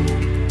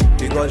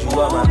 Because you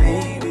are my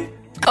baby.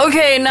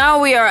 Okay,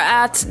 now we are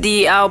at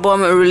the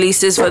album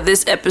releases for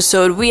this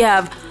episode. We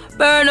have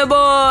Burna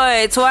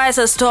Boy, Twice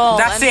as Tall.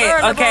 That's it.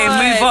 Burna Okay, Boy,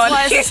 move on.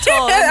 Twice as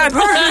Tall. Burna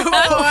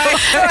Boy.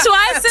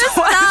 Twice as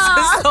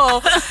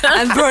Tall.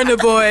 And Burna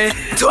Boy.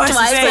 Twice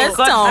as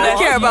Tall. I don't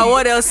care about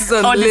what else is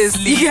on the list.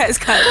 You guys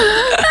can't.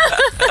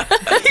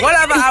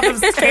 Whatever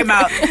albums came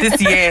out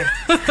this year,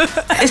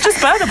 it's just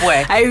Burna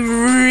Boy. I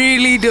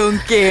really don't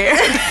care.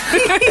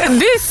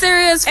 Be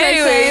serious,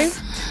 Anyways,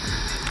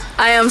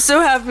 I am so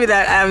happy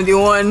that I'm the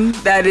one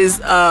that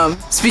is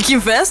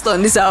speaking first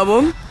on this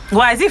album.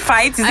 Why? Is it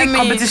fight? Is it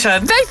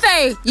competition?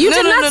 Faye, you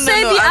did not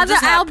say the other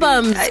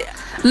albums.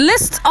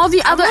 List all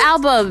the other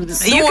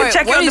albums. You can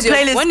check it on the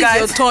playlist, when guys.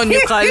 When is your turn,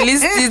 you can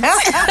list it.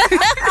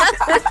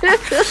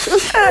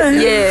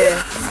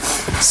 Yeah.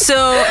 So,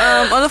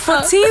 on the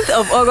 14th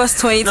of August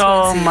 2020.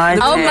 Oh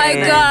my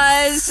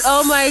gosh.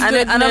 Oh my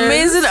goodness. An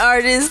amazing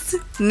artist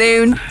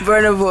named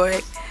Burna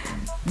Boy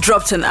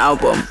dropped an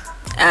album.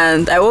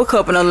 And I woke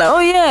up and I'm like, oh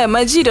yeah,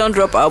 my G don't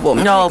drop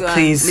album. No,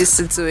 please.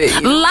 Listen to it.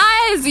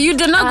 Lies! You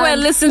did not go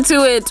and listen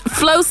to it.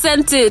 Flo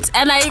sent it.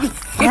 And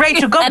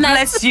Rachel, God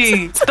bless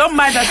you. Don't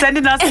mind her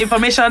sending us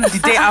information the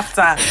day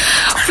after.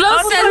 Flo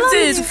sent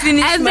it.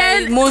 Finish and my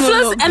then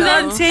monologue. And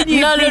then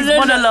continue, please,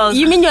 monologue.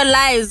 You mean your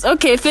lies?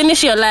 Okay,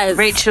 finish your lies.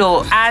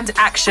 Rachel, and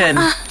action.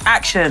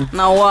 Action.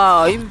 Now,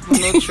 wow, you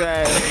no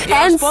try.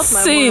 And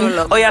sing.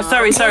 Oh yeah,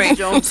 sorry.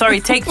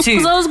 Take 2.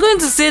 So I was going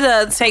to say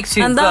that. Take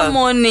 2. And that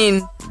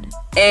morning,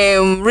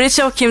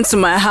 Rachel came to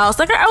my house.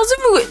 Like I was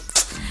even with.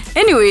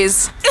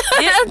 Anyways,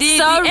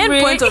 the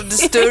end point of the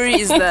story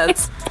is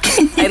that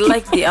I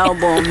like the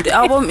album. The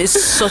album is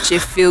such a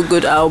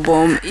feel-good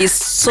album. It's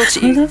such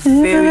a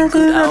very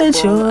good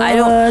album. I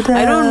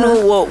don't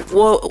know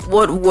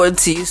what word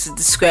to use to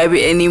describe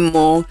it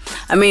anymore.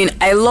 I mean,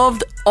 I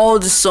loved all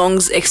the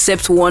songs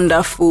except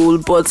Wonderful,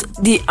 but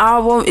the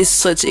album is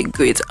such a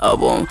great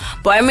album.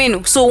 But I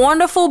mean, so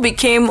Wonderful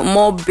became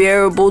more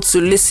bearable to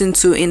listen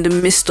to in the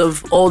midst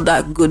of all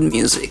that good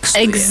music. So,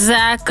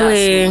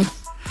 exactly.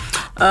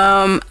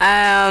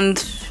 And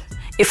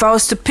if I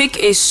was to pick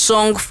a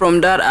song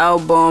from that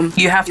album,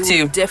 you have it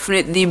to would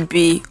definitely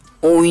be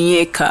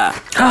Onyeka.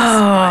 That's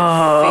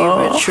my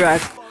favorite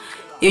track.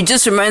 It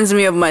just reminds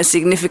me of my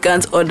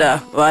significant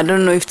other. Well, I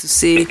don't know if to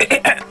say.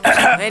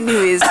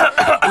 Anyways,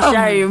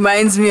 it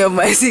reminds me of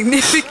my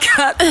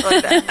significant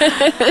other.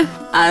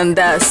 And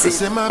that's it.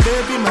 Say my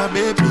baby,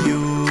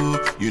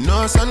 you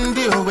know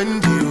Sunday or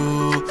Wendy,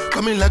 you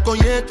coming like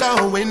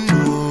Onyeka or Wendy.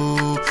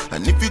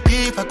 And if you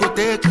give, I could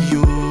take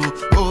you.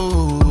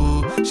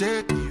 Oh,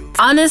 shake you.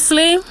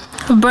 Honestly,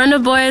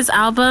 Burna Boy's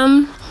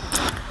album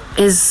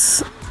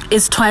is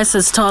twice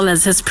as tall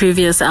as his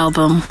previous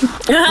album.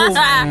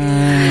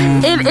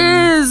 It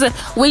is.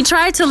 We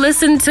tried to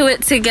listen to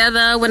it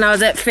together when I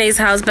was at Faye's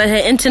house, but her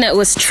internet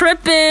was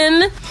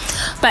tripping.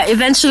 But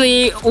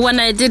eventually, when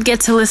I did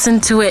get to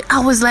listen to it,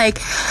 I was like,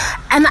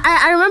 and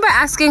I remember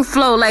asking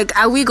Flo, like,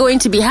 are we going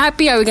to be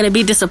happy? Are we going to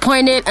be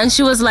disappointed? And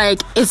she was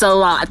like, it's a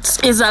lot.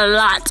 It's a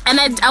lot. And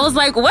I was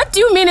like, what do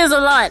you mean it's a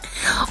lot?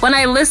 When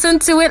I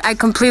listened to it, I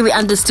completely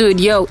understood.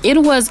 Yo, it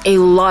was a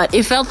lot.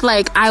 It felt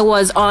like I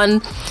was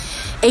on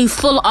a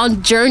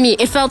full-on journey.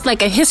 It felt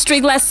like a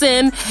history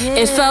lesson. Yeah.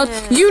 It felt,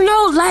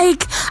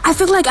 like I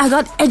feel like I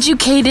got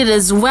educated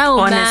as well.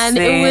 Honestly.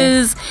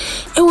 Man.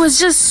 It was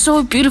just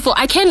so beautiful.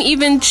 I can't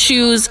even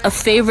choose a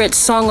favorite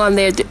song on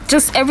there.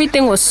 Just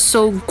everything was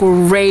so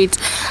great.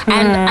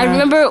 And I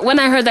remember when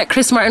I heard that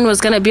Chris Martin was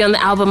gonna be on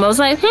the album, I was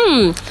like,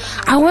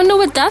 I wonder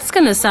what that's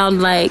gonna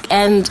sound like.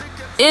 And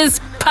it's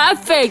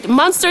perfect.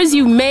 Monsters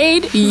You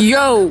Made,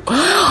 yo.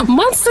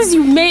 Monsters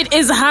You Made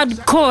is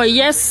hardcore.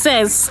 Yes,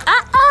 sis.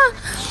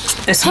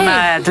 It's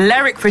mad.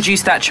 Lyric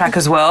produced that track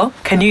as well.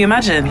 Can you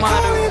imagine?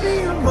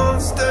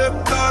 Monster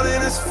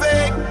calling us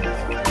fake.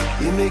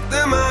 You make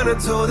them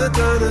told the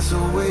done us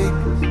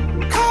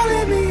awake.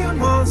 Calling me a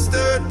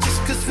monster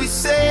just cause we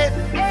said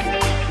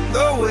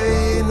no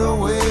way, no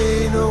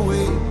way, no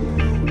way.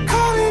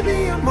 Calling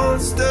me a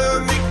monster,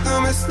 make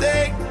no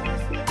mistake.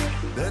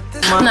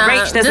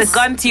 Rach, there's a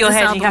gun to your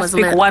head and you have to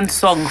pick one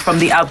song from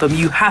the album.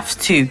 You have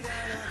to.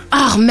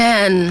 Oh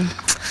man.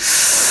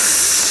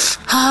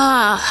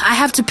 I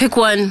have to pick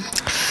one.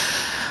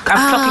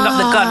 I'm clocking up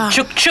the gun.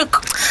 Chuk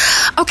chuk.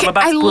 Okay,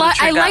 I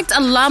liked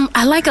alarm.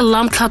 I like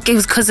alarm clock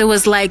because it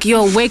was like,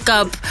 yo, wake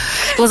up.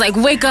 It was like,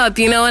 wake up,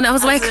 you know. And I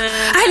was like,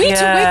 I need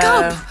to wake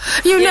up,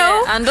 you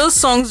know. And those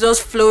songs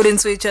just flowed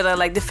into each other.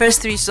 Like the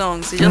first 3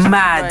 songs, they just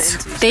mad.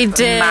 Right they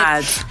did.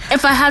 Mad.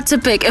 If I had to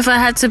pick,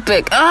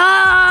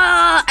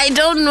 I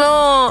don't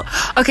know.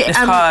 Okay, it's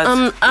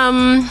hard.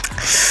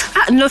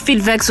 No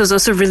Feed Vex was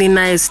also really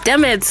nice.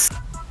 Damn it.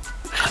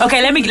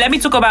 Okay, let me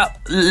talk about.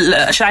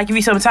 Should I give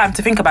you some time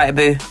to think about it,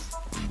 boo?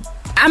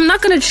 I'm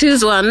not gonna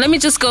choose one. Let me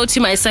just go to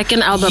my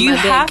second album. You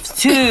have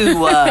to.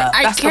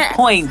 That's the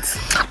point.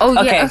 Oh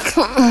yeah.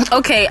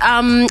 Okay.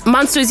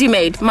 Monsters You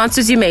Made.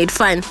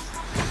 Fine.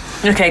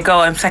 Okay, go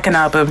on. Second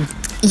album.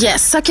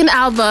 Yes, second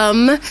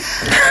album.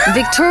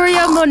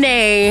 Victoria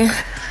Monet,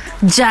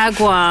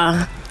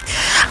 Jaguar.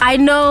 I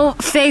know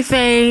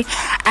Feifei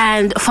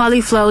and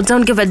Folly Flow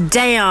don't give a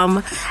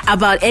damn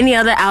about any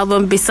other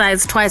album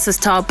besides Twice as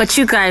Tall, but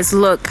you guys,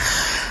 look.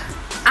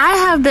 I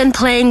have been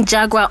playing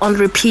Jaguar on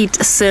repeat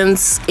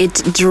since it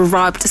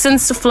dropped.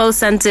 Since Flo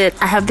sent it,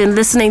 I have been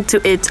listening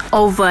to it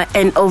over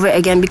and over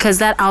again because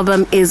that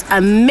album is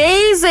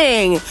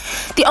amazing.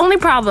 The only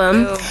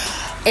problem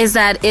is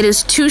that it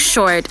is too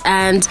short,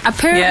 and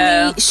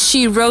apparently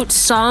she wrote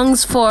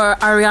songs for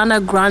Ariana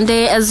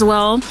Grande as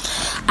well,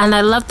 and I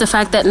love the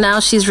fact that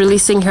now she's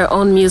releasing her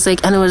own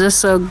music, and it was just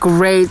so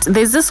great.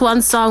 There's this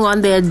one song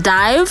on there,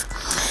 Dive.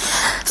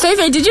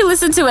 Feifei, did you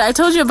listen to it? I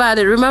told you about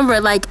it.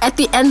 Remember, like at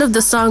the end of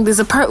the song, there's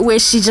a part where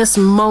she just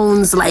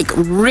moans like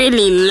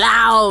really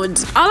loud.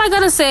 All I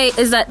gotta say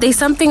is that there's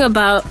something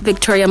about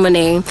Victoria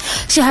Monet.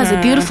 She has a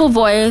beautiful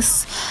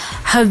voice.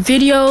 Her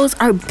videos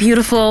are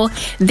beautiful.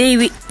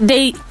 They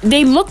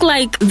look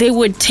like they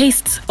would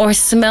taste or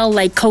smell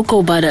like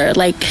cocoa butter.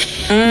 Like,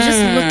 you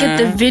just look at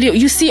the video.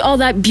 You see all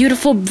that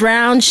beautiful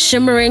brown,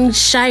 shimmering,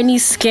 shiny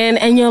skin,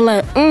 and you're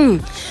like,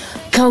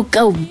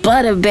 cocoa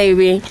butter,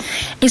 baby.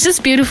 It's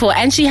just beautiful.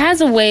 And she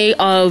has a way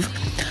of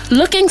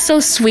looking so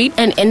sweet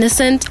and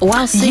innocent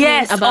while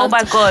singing about... oh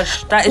my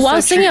gosh. That is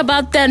while so singing true.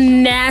 about the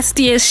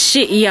nastiest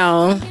shit,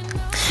 y'all.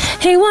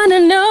 He wanna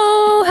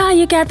know how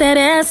you got that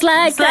ass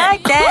like that.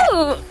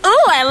 Ooh,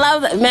 I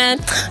love that, man.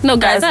 No,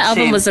 guys, that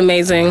album was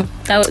amazing.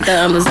 That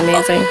album was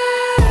amazing.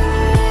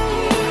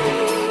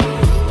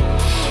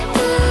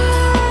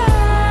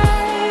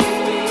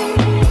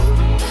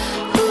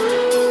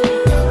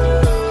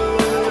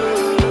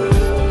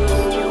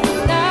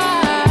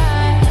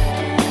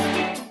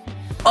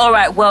 All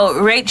right, well,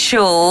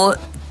 Rachel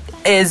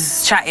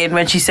is chatting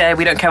when she said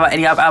we don't care about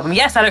any other album.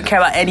 Yes, I don't care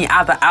about any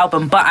other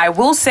album, but I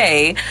will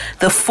say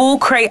the Full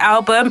Crate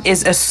album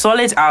is a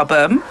solid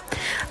album,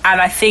 and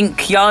I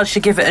think y'all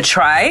should give it a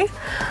try.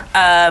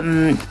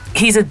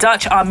 He's a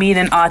Dutch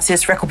Armenian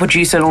artist, record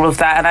producer, and all of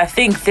that, and I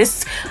think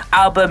this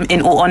album,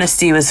 in all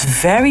honesty, was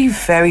very,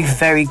 very,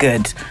 very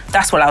good.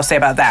 That's what I'll say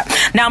about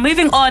that. Now,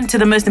 moving on to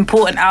the most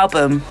important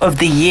album of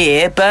the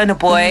year, Burna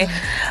Boy.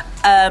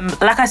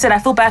 Like I said, I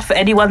feel bad for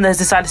anyone that's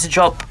decided to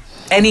drop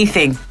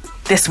anything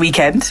this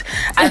weekend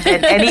and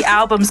then any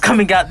albums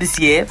coming out this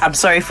year. I'm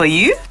sorry for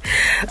you.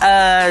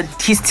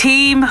 His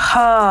team,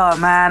 oh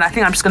man, I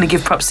think I'm just going to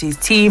give props to his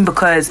team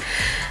because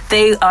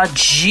they are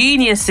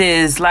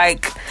geniuses.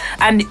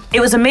 And it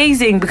was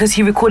amazing because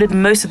he recorded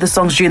most of the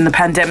songs during the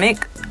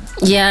pandemic.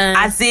 Yeah.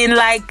 As in,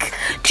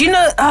 do you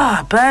know,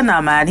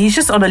 Burna, man, he's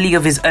just on a league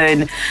of his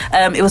own.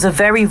 It was a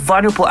very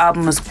vulnerable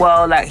album as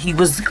well. He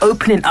was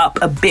opening up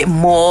a bit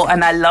more,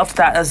 and I loved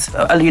that as,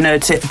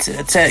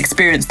 to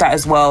experience that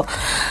as well.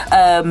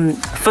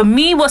 For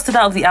me, what stood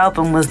out of the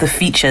album was the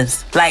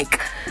features.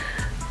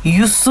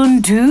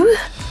 Yusundu.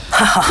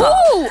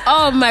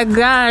 Oh my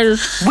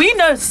gosh. We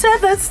know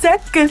 7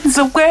 seconds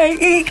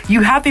away.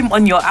 You have him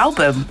on your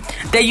album.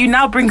 Then you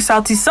now bring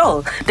Sauti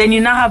Soul. Then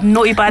you now have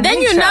Naughty by Nature.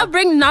 Then you now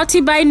bring Naughty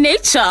by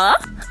Nature.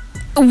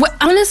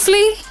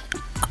 Honestly,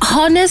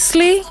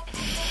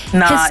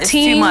 nah, his team, it's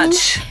too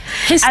much.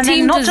 His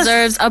team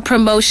deserves a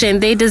promotion.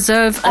 They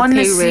deserve a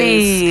pay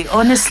raise.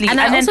 Honestly. And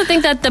I also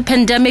think that the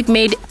pandemic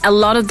made a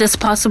lot of this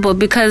possible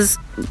because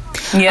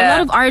a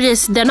lot of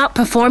artists, they're not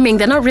performing.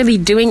 They're not really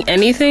doing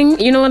anything.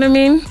 You know what I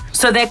mean?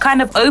 So they're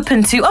kind of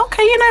open to,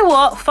 okay, you know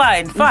what?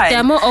 Fine.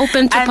 They're more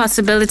open to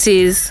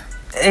possibilities.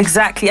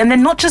 Exactly. And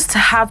then not just to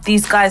have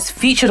these guys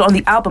featured on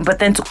the album, but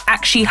then to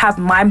actually have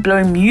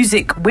mind-blowing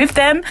music with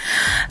them.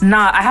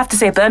 Nah, I have to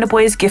say, Burna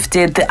Boy is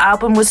gifted. The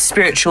album was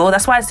spiritual.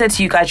 That's why I said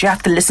to you guys, you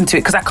have to listen to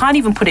it, because I can't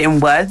even put it in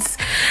words.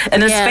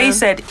 And as Faye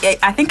said,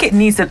 I think it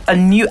needs a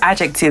new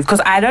adjective,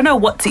 because I don't know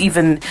what to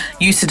even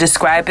use to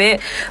describe it.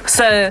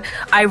 So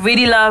I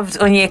really loved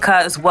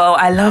Onyeka as well.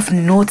 I love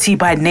Naughty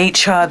by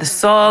Nature, the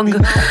song.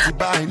 Naughty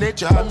by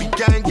nature, I be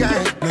gang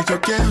gang. Like your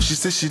girl, she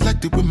said she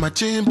liked it with my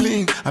chain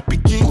bling. I be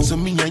king, so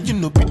me and you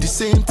know be the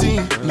same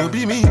thing. No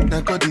be me,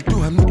 now God they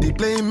do, I'm not they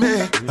blame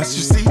me. As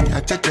you see, I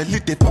check a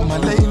little for my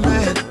lane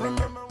man.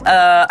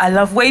 I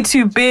love Way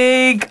Too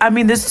Big. I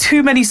mean, there's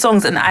too many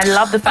songs, and I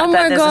love the fact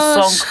that there's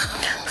a song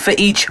for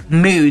each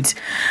mood.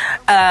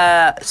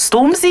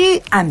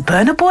 Stormzy and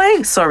Burna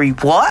Boy, sorry,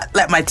 what?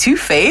 Like my two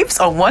faves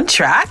on one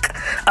track?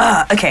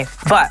 Okay,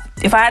 but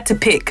if I had to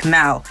pick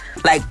now,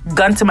 like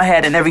gun to my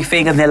head and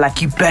everything, and they're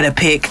like, you better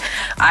pick,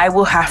 I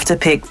will have to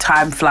pick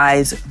Time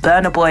Flies,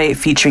 Burna Boy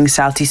featuring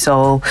Sauti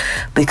Sol,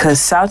 because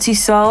Sauti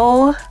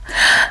Sol,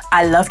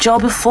 I loved y'all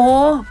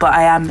before, but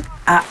I am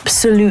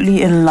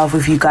absolutely in love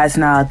with you guys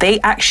now. They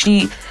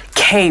actually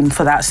came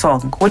for that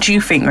song. What do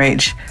you think,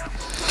 Rach?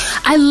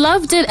 I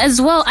loved it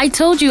as well. I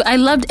told you I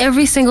loved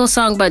every single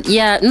song, but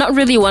yeah, not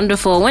really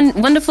Wonderful. When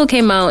Wonderful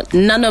came out,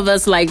 none of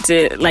us liked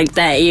it like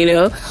that, you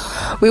know.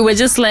 We were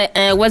just like,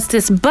 what's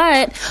this?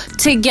 But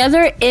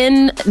together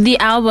in the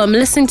album,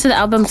 listening to the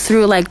album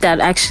through like that,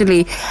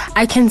 actually,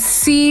 I can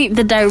see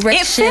the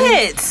direction.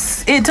 It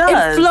fits. It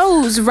does. It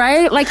flows,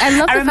 right? Like, I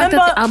love the fact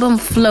that the album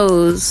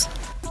flows.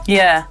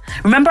 Yeah.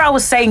 Remember I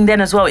was saying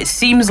then as well, it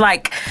seems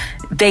like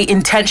they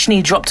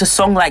intentionally dropped a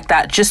song like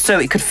that just so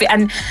it could fit.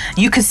 And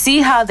you could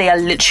see how they are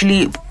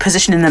literally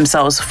positioning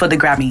themselves for the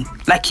Grammy.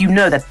 Like, you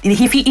know that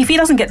if he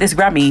doesn't get this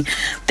Grammy,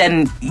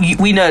 then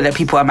we know that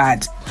people are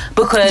mad.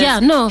 Because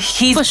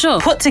he's for sure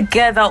put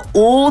together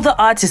all the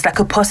artists that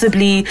could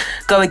possibly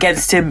go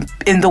against him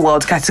in the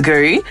world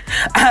category.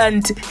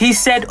 And he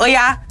said, oh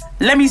yeah,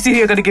 let me see who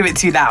you're going to give it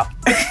to now.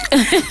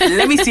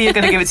 Let me see who you're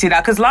going to give it to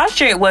now. Because last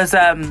year it was,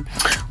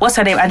 what's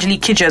her name?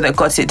 Angelique Kidjo that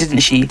got it,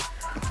 didn't she?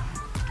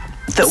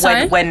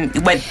 When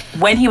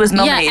he was nominated for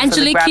the Grammy. Yeah,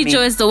 Angelique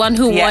Kidjo is the one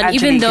who won,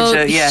 even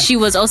though she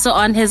was also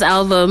on his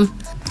album.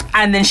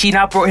 And then she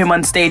now brought him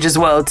on stage as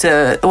well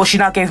she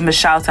now gave him a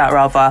shout out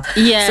rather.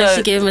 Yeah, so,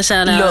 she gave him a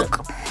shout out.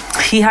 Look,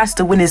 he has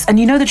to win his. And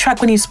you know the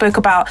track when he spoke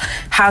about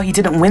how he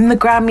didn't win the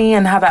Grammy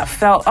and how that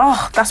felt?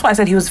 Oh, that's why I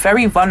said he was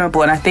very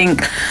vulnerable. And I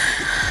think...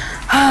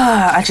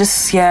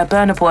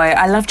 Burna Boy,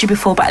 I loved you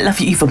before, but I love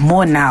you even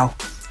more now.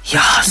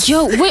 Yes.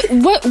 Yo,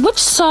 which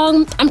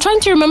song? I'm trying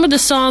to remember the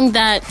song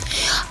that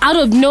out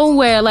of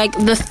nowhere, like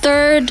the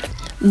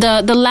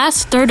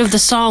last third of the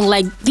song,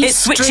 like these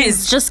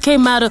strings just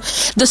came out of,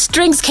 the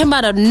strings came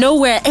out of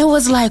nowhere. It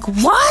was like,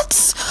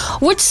 what?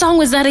 Which song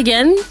was that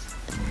again?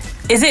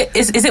 Is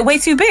it Way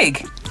Too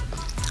Big?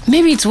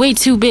 Maybe it's Way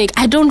Too Big.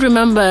 I don't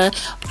remember.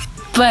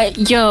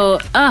 But yo,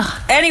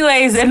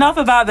 anyways, enough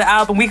about the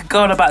album. We could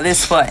go on about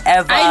this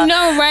forever. I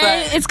know,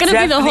 right? It's gonna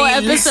be the whole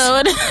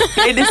episode.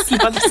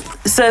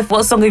 So,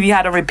 what song have you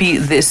had on repeat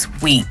this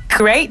week?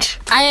 Great.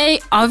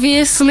 I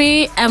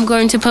obviously am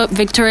going to put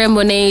Victoria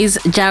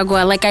Monet's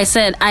Jaguar. Like I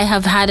said, I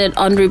have had it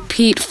on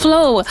repeat.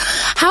 Flo,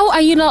 how are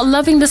you not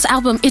loving this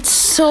album? It's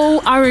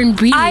so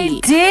R&B.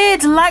 I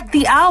did like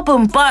the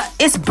album, but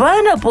it's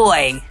Burna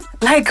Boy.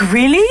 Like,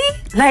 really?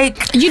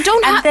 Like, you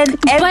don't have. And then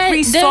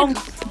every song.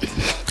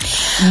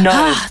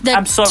 No,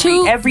 I'm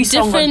sorry. Every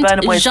song on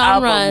Burna Boy's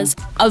genres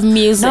album of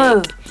music.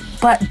 No,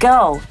 but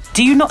girl,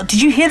 did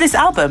you hear this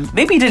album?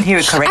 Maybe you didn't hear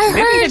it correctly.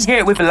 Maybe you didn't hear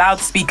it with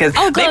loudspeakers.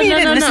 Oh, girl, maybe you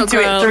didn't listen to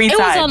it 3 times.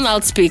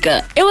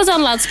 It was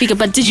on loudspeaker.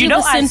 But did you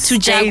listen to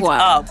Jaguar?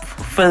 Up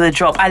for the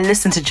drop. I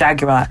listened to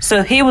Jaguar.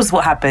 So here was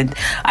what happened.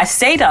 I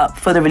stayed up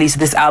for the release of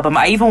this album.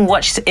 I even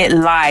watched it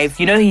live.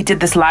 You know, he did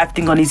this live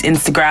thing on his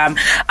Instagram.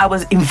 I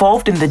was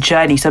involved in the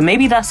journey. So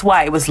maybe that's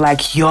why it was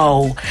like,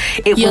 yo,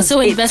 it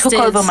took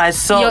over my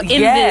soul. You're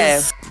in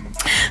this.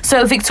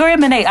 So Victoria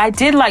Monet, I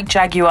did like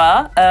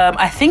Jaguar.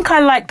 I think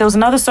there was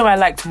another song I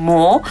liked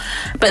more,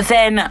 but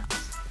then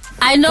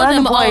I know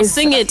them all.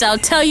 Sing it. I'll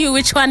tell you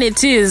which one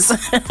it is.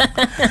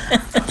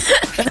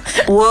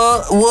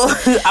 Well,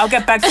 I'll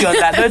get back to you on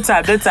that.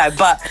 No time.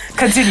 But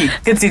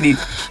continue.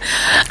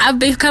 I've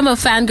become a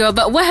fangirl.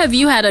 But what have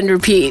you had on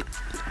repeat?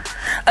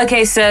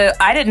 Okay, so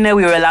I didn't know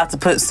we were allowed to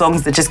put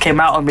songs that just came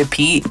out on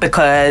repeat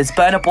because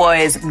Burna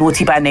Boy's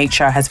Naughty by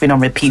Nature has been on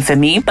repeat for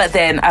me. But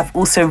then I've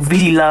also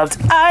really loved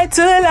I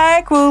Do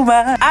Like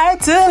Woman.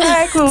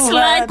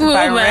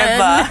 By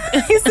Rema.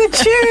 It's a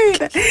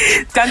tune.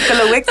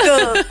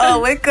 Dankalawicka.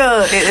 Oh,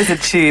 wicka. It is a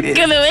tune.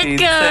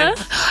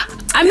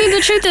 I mean,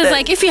 the truth is,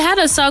 like, if you had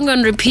a song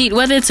on repeat,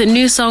 whether it's a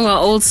new song or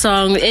old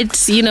song,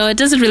 it's, it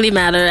doesn't really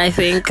matter, I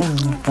think.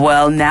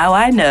 Well, now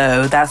I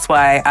know. That's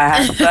why I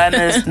have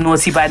Burna's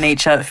Naughty by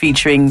Nature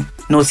featuring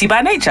Naughty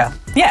by Nature.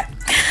 Yeah.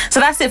 So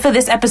that's it for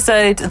this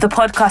episode. The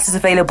podcast is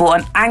available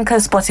on Anchor,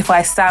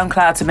 Spotify,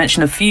 SoundCloud, to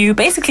mention a few.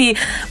 Basically,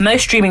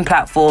 most streaming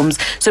platforms.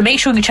 So make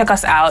sure you check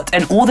us out.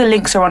 And all the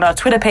links are on our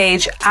Twitter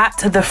page at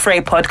The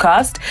Fray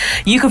Podcast.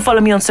 You can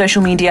follow me on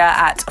social media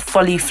at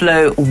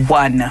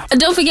FollyFlow1. And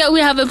don't forget, we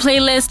have a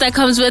playlist that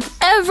comes with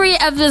every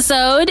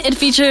episode. It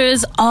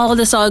features all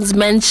the songs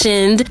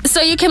mentioned.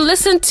 So you can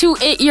listen to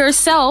it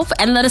yourself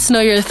and let us know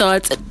your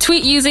thoughts.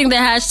 Tweet using the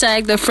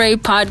hashtag The Fray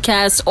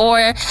Podcast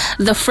or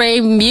The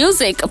Fray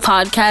Music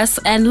Podcast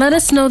and let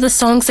us know the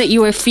songs that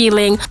you are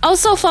feeling.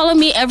 Also follow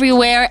me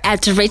everywhere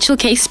at Rachel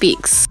K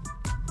Speaks.